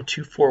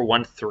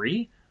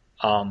YM2413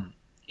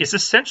 is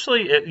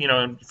essentially,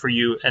 for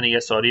you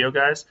NES audio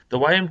guys, the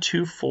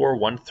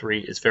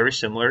YM2413 is very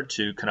similar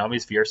to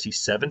Konami's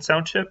VRC7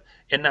 sound chip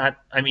in that,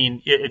 I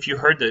mean, if you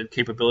heard the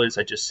capabilities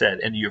I just said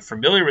and you're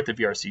familiar with the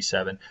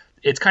VRC7,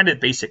 it's kind of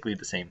basically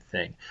the same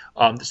thing.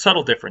 The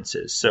subtle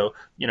differences. So,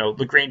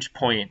 Lagrange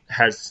Point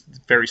has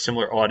very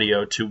similar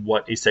audio to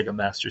what a Sega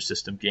Master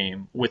System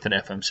game with an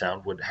FM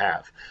sound would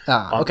have.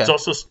 Okay. It's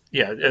also,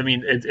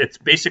 it's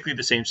basically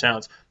the same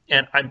sounds.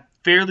 And I'm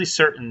fairly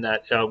certain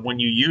that when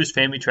you use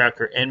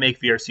FamiTracker and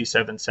make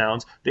VRC7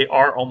 sounds, they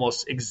are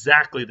almost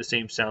exactly the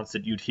same sounds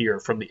that you'd hear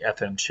from the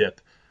FM chip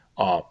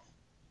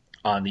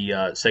on the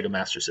Sega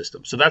Master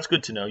System. So that's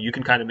good to know. You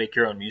can kind of make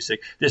your own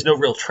music. There's no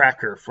real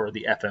tracker for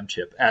the FM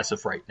chip as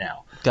of right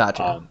now.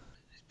 Gotcha.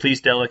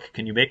 Please, Delic,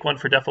 can you make one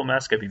for Defil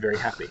Mask? I'd be very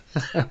happy.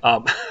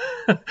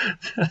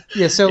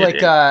 Yeah, so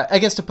I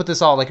guess to put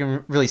this all like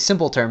in really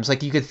simple terms,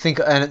 like you could think,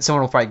 and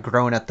someone will probably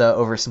groan at the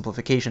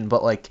oversimplification,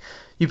 but like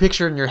you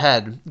picture in your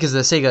head, because the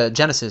Sega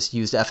Genesis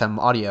used FM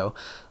audio,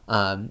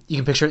 you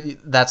can picture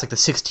that's like the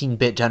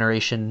 16-bit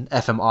generation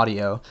FM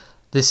audio.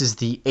 This is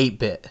the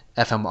 8-bit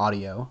FM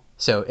audio.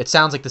 So it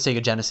sounds like the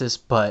Sega Genesis,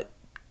 but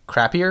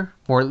crappier,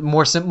 more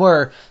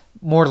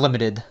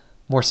limited,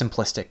 more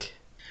simplistic.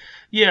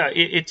 Yeah,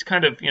 it's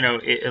kind of,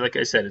 like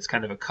I said, it's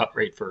kind of a cut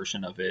rate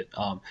version of it.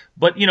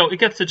 But, it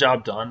gets the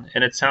job done,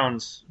 and it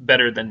sounds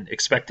better than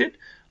expected.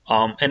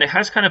 And it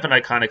has kind of an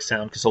iconic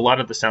sound because a lot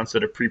of the sounds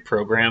that are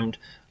pre-programmed,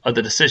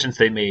 the decisions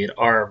they made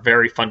are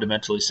very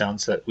fundamentally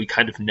sounds that we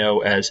kind of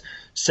know as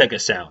Sega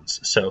sounds.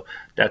 So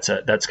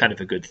that's kind of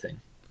a good thing.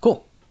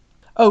 Cool.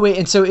 Oh, wait,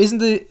 and so isn't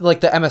the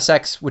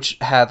MSX, which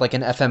had like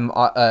an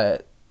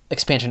FM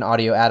expansion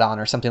audio add-on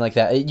or something like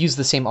that, it used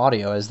the same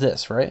audio as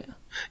this, right?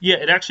 Yeah,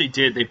 it actually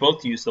did. They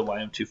both used the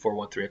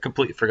YM2413. I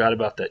completely forgot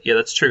about that. Yeah,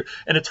 that's true.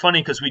 And it's funny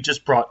because we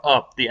just brought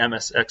up the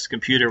MSX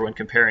computer when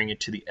comparing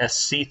it to the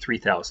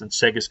SC3000,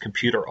 Sega's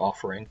computer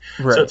offering.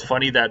 Right. So it's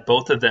funny that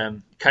both of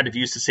them kind of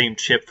use the same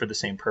chip for the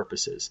same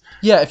purposes.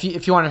 Yeah, if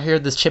you want to hear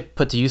this chip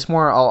put to use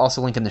more, I'll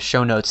also link in the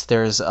show notes.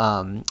 There's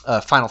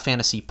a Final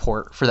Fantasy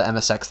port for the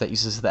MSX that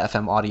uses the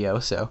FM audio,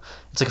 so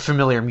it's like a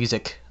familiar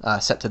music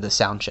set to the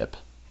sound chip.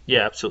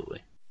 Yeah,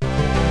 absolutely.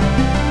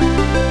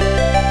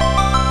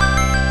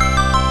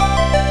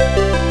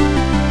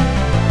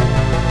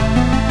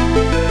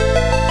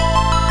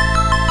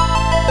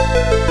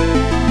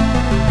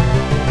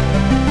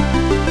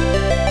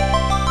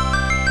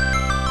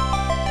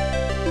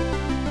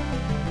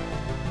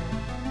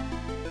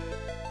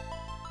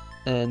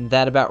 And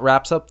that about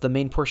wraps up the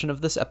main portion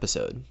of this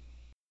episode.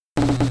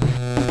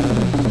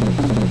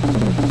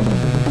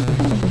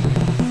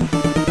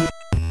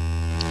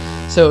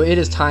 So it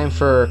is time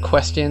for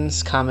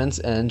questions, comments,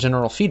 and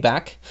general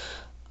feedback.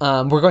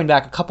 We're going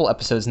back a couple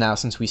episodes now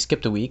since we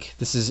skipped a week.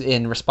 This is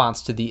in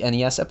response to the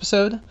NES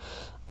episode.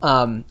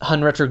 Hun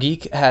Retro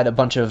Geek had a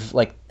bunch of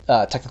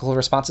technical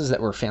responses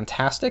that were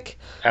fantastic.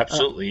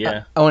 Absolutely,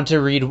 yeah. I want to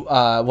read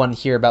one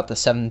here about the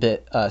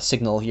 7-bit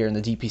signal here in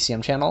the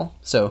DPCM channel.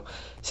 So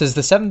it says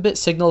the 7-bit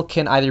signal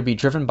can either be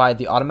driven by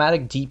the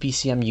automatic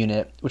DPCM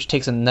unit, which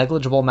takes a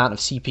negligible amount of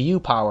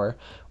CPU power,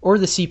 or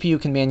the CPU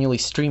can manually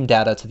stream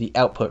data to the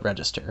output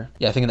register.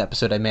 Yeah, I think in the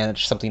episode I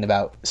managed something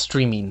about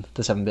streaming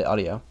the 7-bit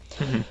audio.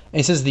 Mm-hmm. And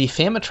it says the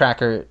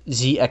FamiTracker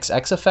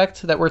ZXX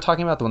effect that we're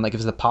talking about, the one that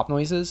gives the pop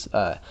noises,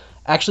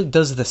 actually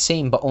does the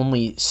same, but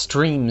only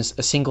streams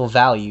a single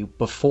value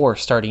before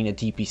starting a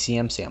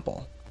DPCM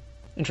sample.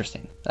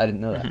 Interesting. I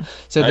didn't know that. Mm-hmm.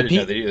 So I didn't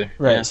know that either.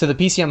 Right. Yeah. So the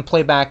PCM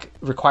playback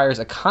requires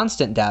a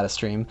constant data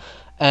stream,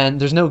 and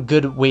there's no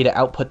good way to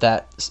output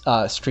that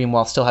stream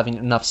while still having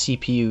enough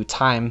CPU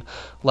time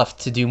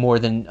left to do more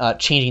than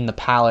changing the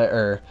palette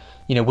or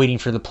waiting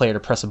for the player to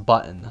press a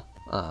button.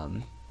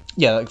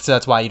 So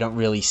that's why you don't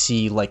really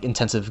see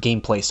intensive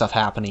gameplay stuff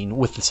happening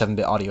with the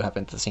 7-bit audio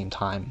happening at the same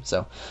time.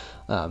 So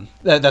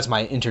that's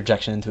my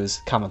interjection into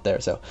his comment there.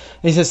 So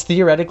he says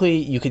theoretically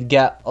you could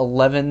get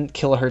 11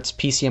 kilohertz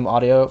PCM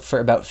audio for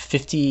about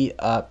 50%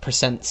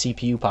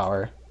 CPU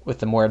power with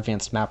the more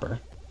advanced mapper.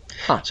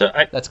 Huh. So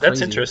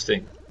that's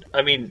interesting.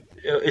 I mean,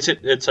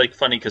 it's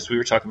funny because we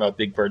were talking about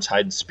Big Bird's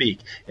hide and speak,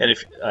 and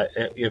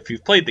if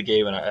you've played the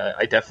game, and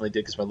I definitely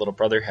did because my little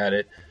brother had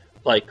it,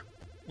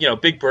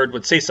 Big Bird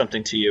would say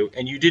something to you,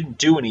 and you didn't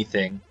do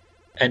anything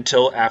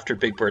until after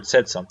Big Bird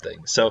said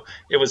something. So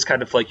it was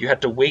kind of like you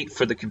had to wait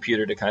for the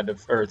computer to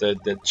or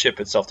the chip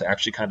itself to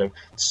actually kind of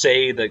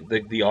say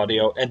the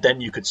audio, and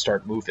then you could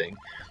start moving.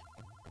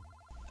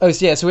 Oh,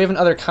 so yeah, so we have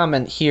another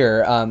comment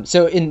here.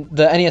 So in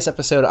the NES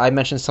episode, I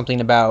mentioned something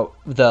about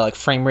the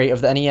frame rate of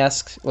the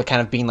NES,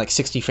 kind of being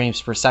 60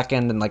 frames per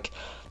second, and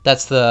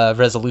that's the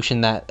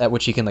resolution at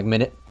which you can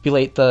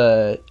manipulate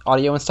the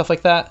audio and stuff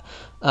like that.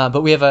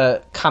 But we have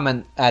a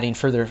comment adding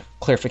further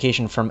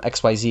clarification from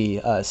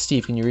XYZ.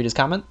 Steve, can you read his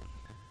comment?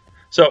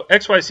 So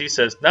XYZ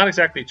says, not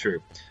exactly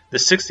true. The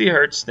 60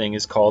 hertz thing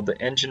is called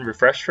the engine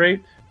refresh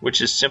rate,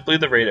 which is simply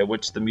the rate at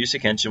which the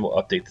music engine will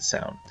update the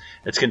sound.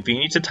 It's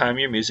convenient to time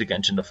your music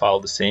engine to follow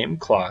the same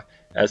clock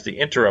as the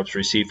interrupts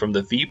received from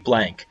the V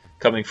blank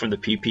coming from the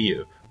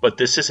PPU, but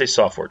this is a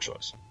software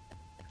choice.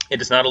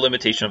 It is not a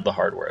limitation of the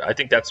hardware. I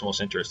think that's the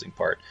most interesting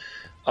part.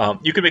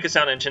 You can make a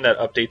sound engine that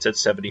updates at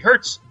 70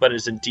 hertz, but it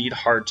is indeed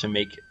hard to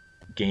make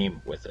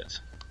game with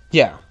it.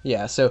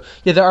 Yeah. So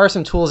there are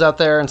some tools out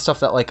there and stuff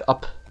that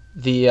up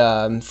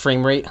the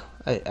frame rate.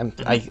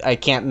 I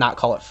can't not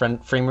call it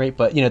frame rate,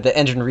 but the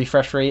engine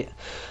refresh rate,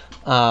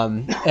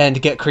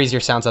 and get crazier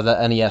sounds out of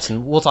the NES,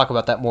 and we'll talk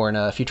about that more in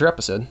a future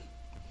episode.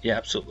 Yeah,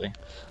 absolutely.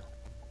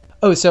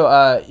 Oh, so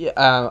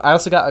I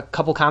also got a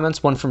couple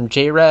comments, one from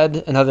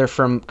J-Red, another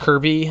from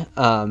Kirby.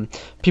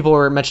 People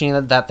were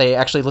mentioning that they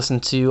actually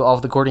listened to all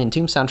of the Gordian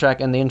Tomb soundtrack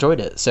and they enjoyed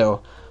it.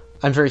 So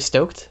I'm very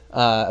stoked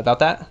about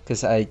that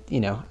because I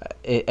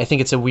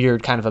think it's a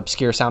weird kind of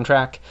obscure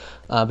soundtrack,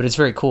 but it's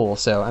very cool.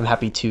 So I'm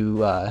happy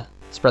to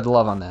spread the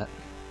love on that.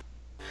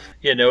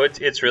 Yeah, no,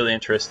 it's really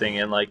interesting,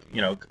 and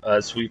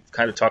as we've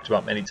kind of talked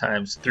about many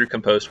times, through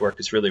composed work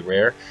is really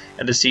rare,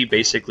 and to see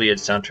basically a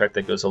soundtrack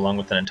that goes along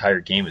with an entire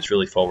game is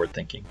really forward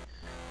thinking.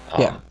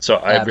 So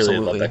I absolutely.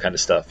 Really love that kind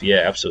of stuff. Yeah,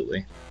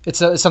 absolutely. It's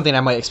something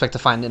I might expect to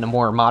find in a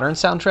more modern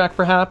soundtrack,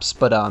 perhaps,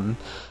 but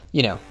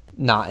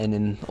not in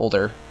an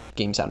older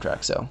game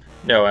soundtrack. So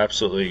no,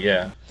 absolutely,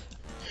 yeah.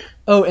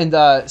 Oh,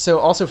 and so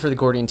also for the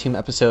Gordian Tomb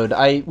episode,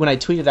 when I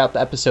tweeted out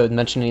the episode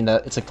mentioning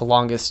that it's like the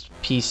longest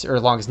piece or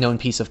longest known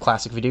piece of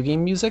classic video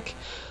game music,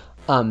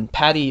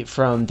 Patty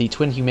from the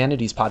Twin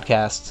Humanities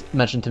podcast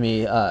mentioned to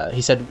me,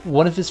 he said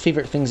one of his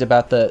favorite things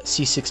about the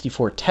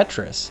C64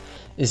 Tetris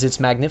is its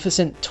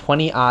magnificent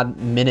 20-odd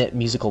minute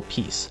musical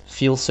piece.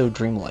 Feels so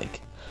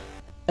dreamlike.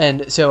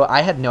 And so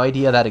I had no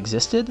idea that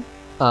existed.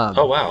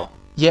 Oh, wow.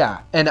 Yeah,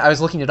 and I was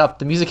looking it up.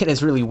 The music in it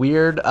is really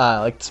weird.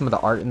 Like some of the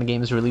art in the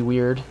game is really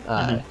weird.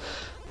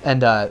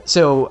 And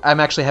so I'm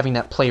actually having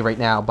that play right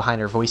now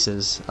behind our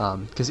voices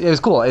because it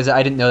was cool.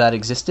 I didn't know that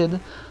existed.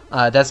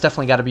 That's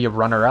definitely got to be a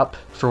runner-up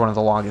for one of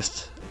the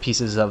longest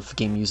pieces of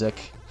game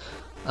music.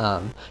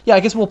 Yeah, I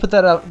guess we'll put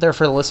that out there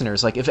for the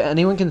listeners. Like, if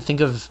anyone can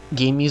think of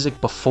game music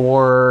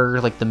before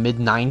like the mid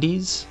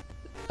 '90s,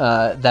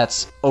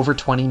 that's over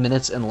 20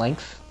 minutes in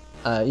length.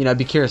 I'd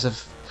be curious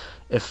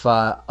if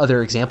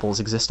other examples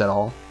exist at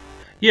all.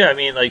 Yeah, I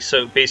mean, like,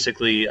 so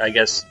basically, I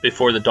guess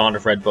before the dawn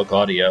of Red Book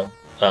audio,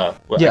 I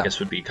guess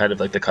would be kind of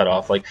like the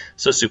cutoff. Like,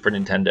 so Super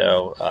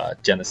Nintendo,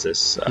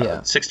 Genesis,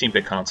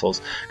 16-bit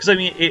consoles. Because, I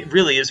mean, it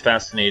really is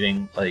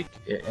fascinating, like,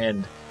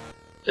 and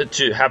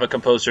to have a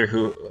composer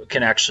who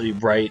can actually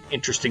write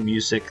interesting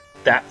music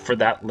for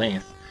that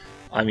length.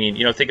 I mean,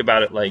 think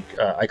about it like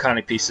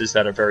iconic pieces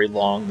that are very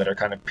long, that are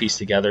kind of pieced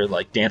together,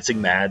 like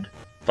Dancing Mad,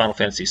 Final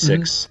Fantasy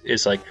VI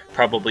is like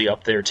probably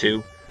up there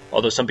too.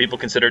 Although some people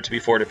consider it to be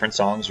 4 different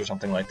songs or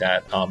something like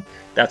that.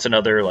 That's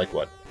another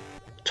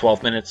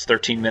 12 minutes,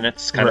 13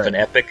 minutes, kind of an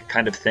epic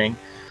kind of thing.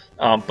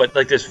 But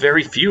like there's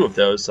very few of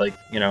those,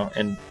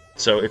 and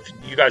so if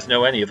you guys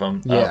know any of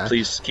them,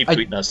 please keep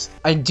tweeting us.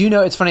 I do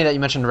know, it's funny that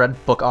you mentioned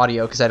Red Book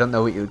audio because I don't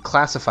know what you would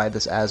classify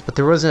this as, but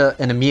there was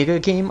an Amiga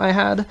game I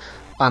had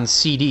on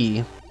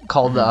CD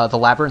called The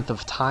Labyrinth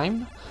of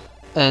Time.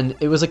 And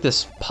it was like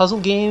this puzzle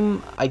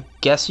game. I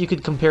guess you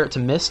could compare it to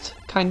Myst,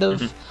 kind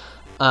of.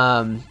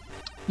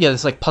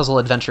 This like puzzle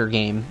adventure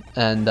game,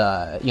 and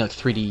like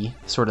 3D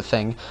sort of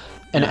thing.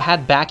 And it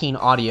had backing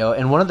audio,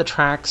 and one of the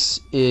tracks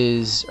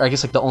is, or I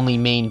guess like the only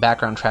main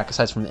background track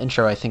aside from the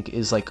intro, I think,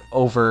 is like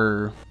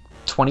over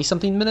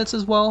 20-something minutes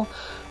as well.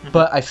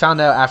 But I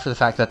found out after the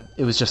fact that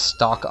it was just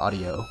stock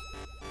audio.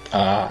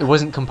 It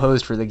wasn't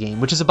composed for the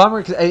game, which is a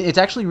bummer because it's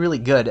actually really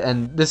good.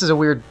 And this is a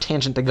weird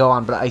tangent to go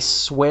on, but I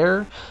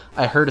swear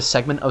I heard a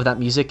segment of that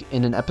music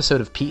in an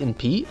episode of Pete and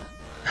Pete.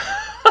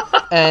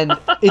 And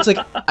it's like,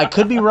 I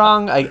could be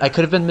wrong. I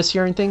could have been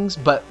mishearing things,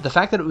 but the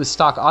fact that it was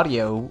stock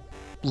audio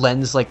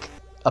lends like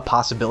a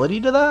possibility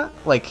to that.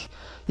 Like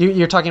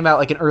you're talking about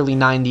like an early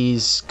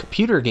 90s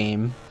computer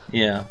game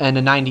and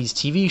a 90s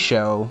TV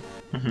show.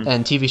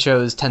 And TV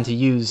shows tend to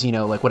use,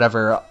 like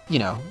whatever,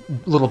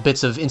 little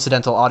bits of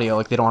incidental audio,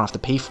 like they don't have to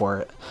pay for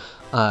it.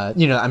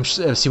 I'm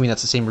assuming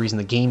that's the same reason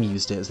the game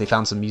used it, is they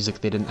found some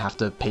music they didn't have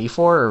to pay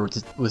for or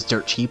was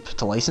dirt cheap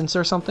to license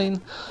or something.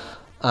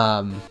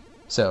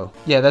 So,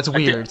 yeah, that's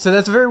weird. So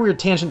that's a very weird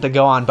tangent to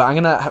go on, but I'm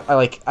gonna,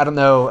 I don't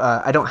know,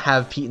 I don't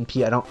have Pete and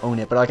Pete, I don't own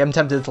it, but I'm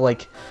tempted to,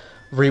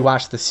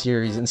 rewatch the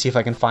series and see if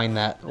I can find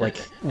that, and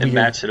weird...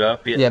 match it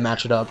up. Yeah,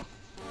 match it up.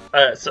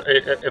 So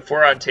if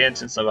we're on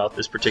tangents about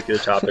this particular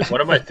topic,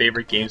 one of my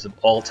favorite games of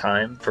all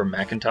time for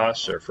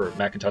Macintosh or for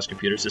Macintosh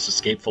computers is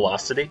Escape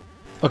Velocity.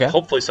 Okay.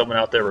 Hopefully someone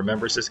out there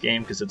remembers this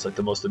game because it's like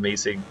the most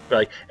amazing.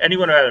 Like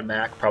anyone who had a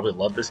Mac probably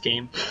loved this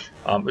game.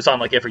 It was on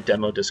like every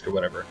demo disc or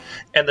whatever.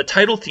 And the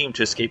title theme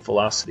to Escape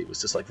Velocity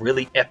was this like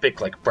really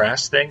epic like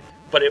brass thing,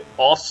 but it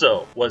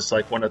also was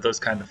like one of those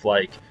kind of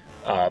like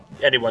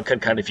anyone can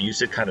kind of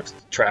use it kind of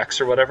tracks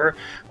or whatever.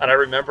 And I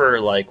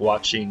remember like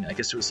watching, I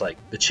guess it was like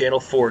the Channel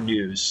 4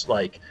 News,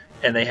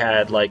 and they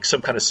had like some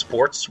kind of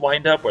sports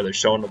wind up where they're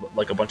showing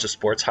like a bunch of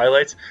sports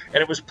highlights, and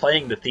it was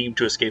playing the theme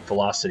to Escape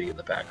Velocity in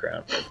the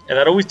background. And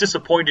that always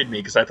disappointed me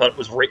because I thought it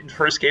was written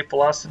for Escape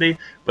Velocity,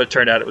 but it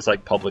turned out it was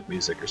like public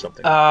music or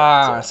something.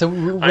 So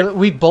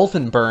we've both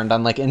been burned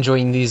on like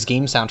enjoying these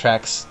game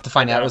soundtracks to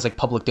find out it was like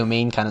public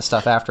domain kind of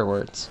stuff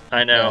afterwards.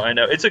 I know.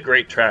 It's a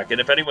great track, and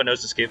if anyone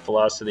knows Escape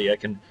Velocity, I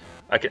can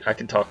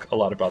talk a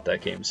lot about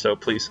that game. So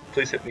please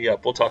hit me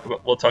up. We'll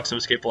talk some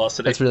Escape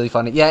Velocity. That's really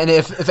funny. Yeah, and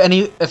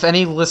if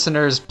any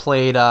listeners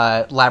played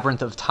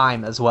Labyrinth of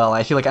Time as well,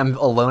 I feel like I'm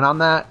alone on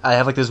that. I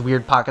have like those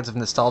weird pockets of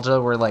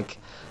nostalgia where like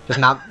there's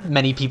not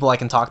many people I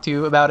can talk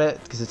to about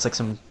it because it's like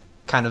some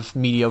kind of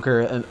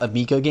mediocre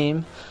Amiga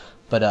game.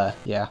 But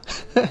yeah.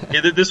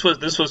 Yeah, this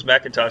was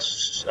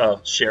Macintosh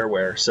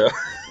shareware. So.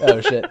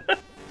 Oh shit.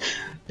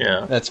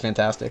 Yeah. That's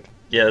fantastic.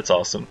 Yeah, that's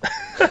awesome.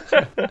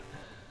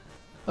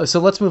 So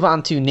let's move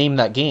on to Name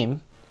That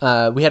Game.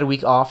 We had a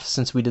week off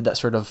since we did that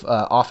sort of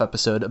off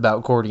episode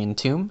about Gordian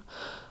Tomb.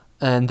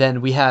 And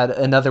then we had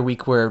another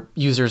week where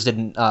users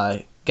didn't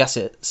guess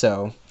it.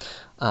 So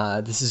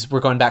we're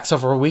going back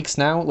several weeks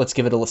now. Let's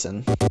give it a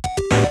listen.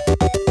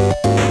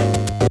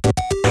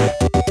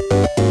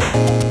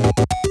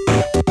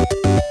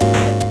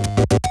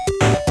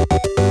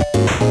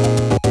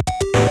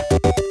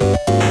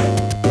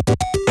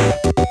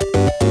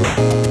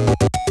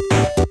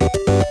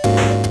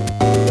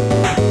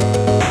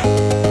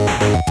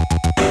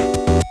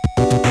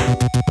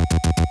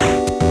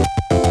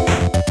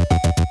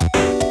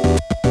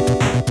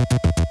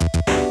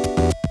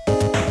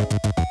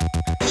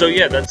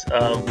 yeah, that's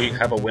we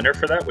have a winner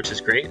for that, which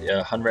is great.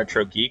 Hun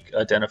Retro Geek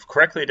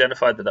correctly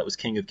identified that was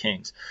King of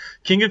Kings.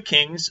 King of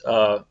Kings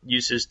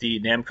uses the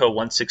Namco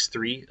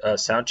 163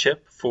 sound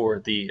chip for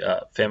the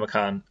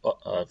Famicom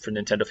for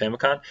Nintendo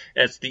Famicom,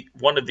 and it's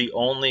one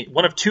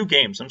of two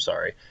games. I'm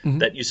sorry,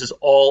 that uses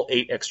all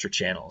 8 extra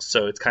channels.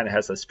 So it kind of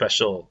has a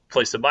special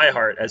place in my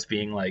heart as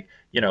being like,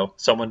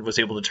 someone was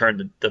able to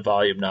turn the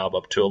volume knob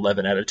up to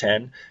 11 out of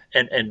 10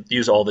 and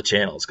use all the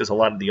channels, because a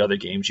lot of the other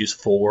games use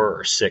 4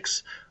 or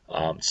 6.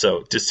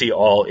 So to see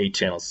all 8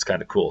 channels is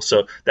kind of cool.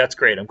 So that's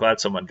great. I'm glad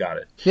someone got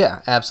it.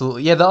 Yeah,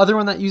 absolutely. Yeah, the other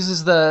one that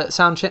uses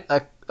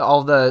the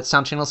all the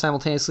sound channels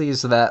simultaneously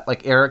is that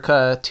like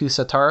Erica to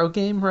Satoru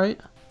game, right?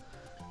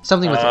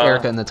 Something with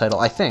Erica in the title,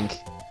 I think.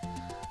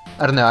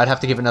 I don't know. I'd have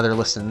to give another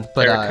listen.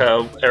 But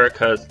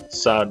Erica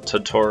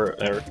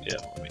Satoru,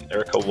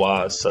 Erica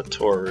wa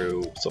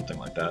Satoru, something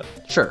like that.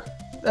 Sure.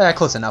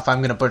 Close enough. I'm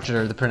going to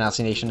butcher the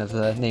pronunciation of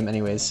the name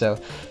anyways. So, all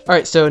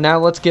right. So now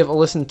let's give a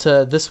listen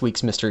to this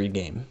week's mystery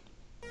game.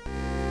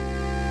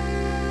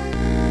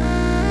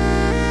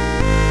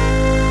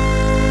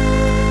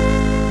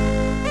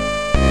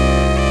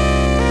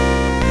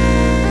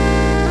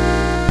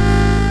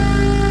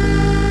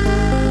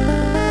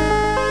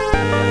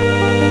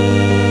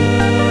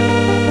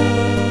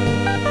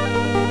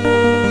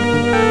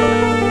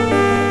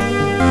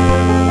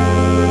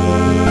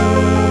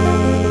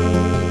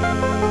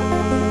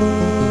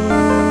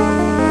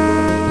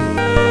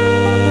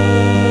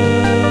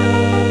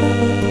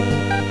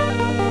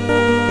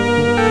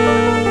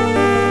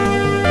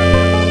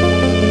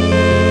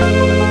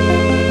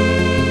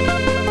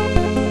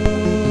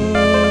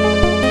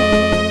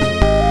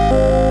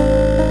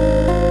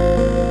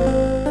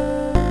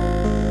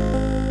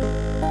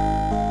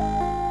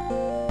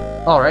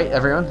 All right,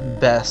 everyone.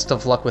 Best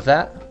of luck with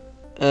that.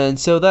 And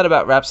so that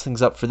about wraps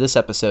things up for this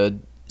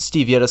episode.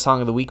 Steve, you had a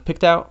song of the week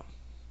picked out?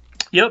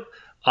 Yep.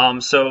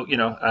 So,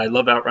 I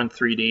love Outrun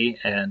 3D,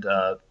 and,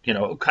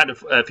 kind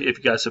of, if you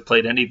guys have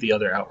played any of the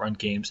other Outrun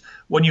games,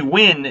 when you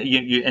win,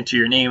 you enter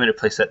your name, and it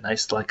plays that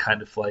nice,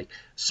 kind of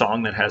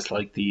song that has,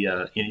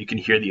 the, you can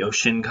hear the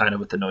ocean kind of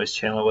with the noise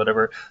channel or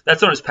whatever.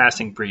 That's known as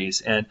Passing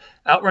Breeze, and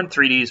Outrun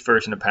 3D's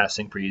version of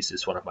Passing Breeze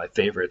is one of my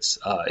favorites.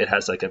 It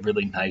has, a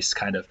really nice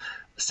kind of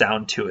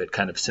sound to it,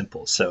 kind of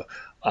simple. So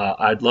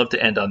I'd love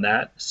to end on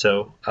that.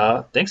 So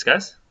thanks,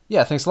 guys.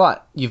 Yeah, thanks a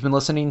lot. You've been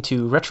listening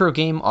to Retro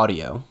Game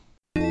Audio.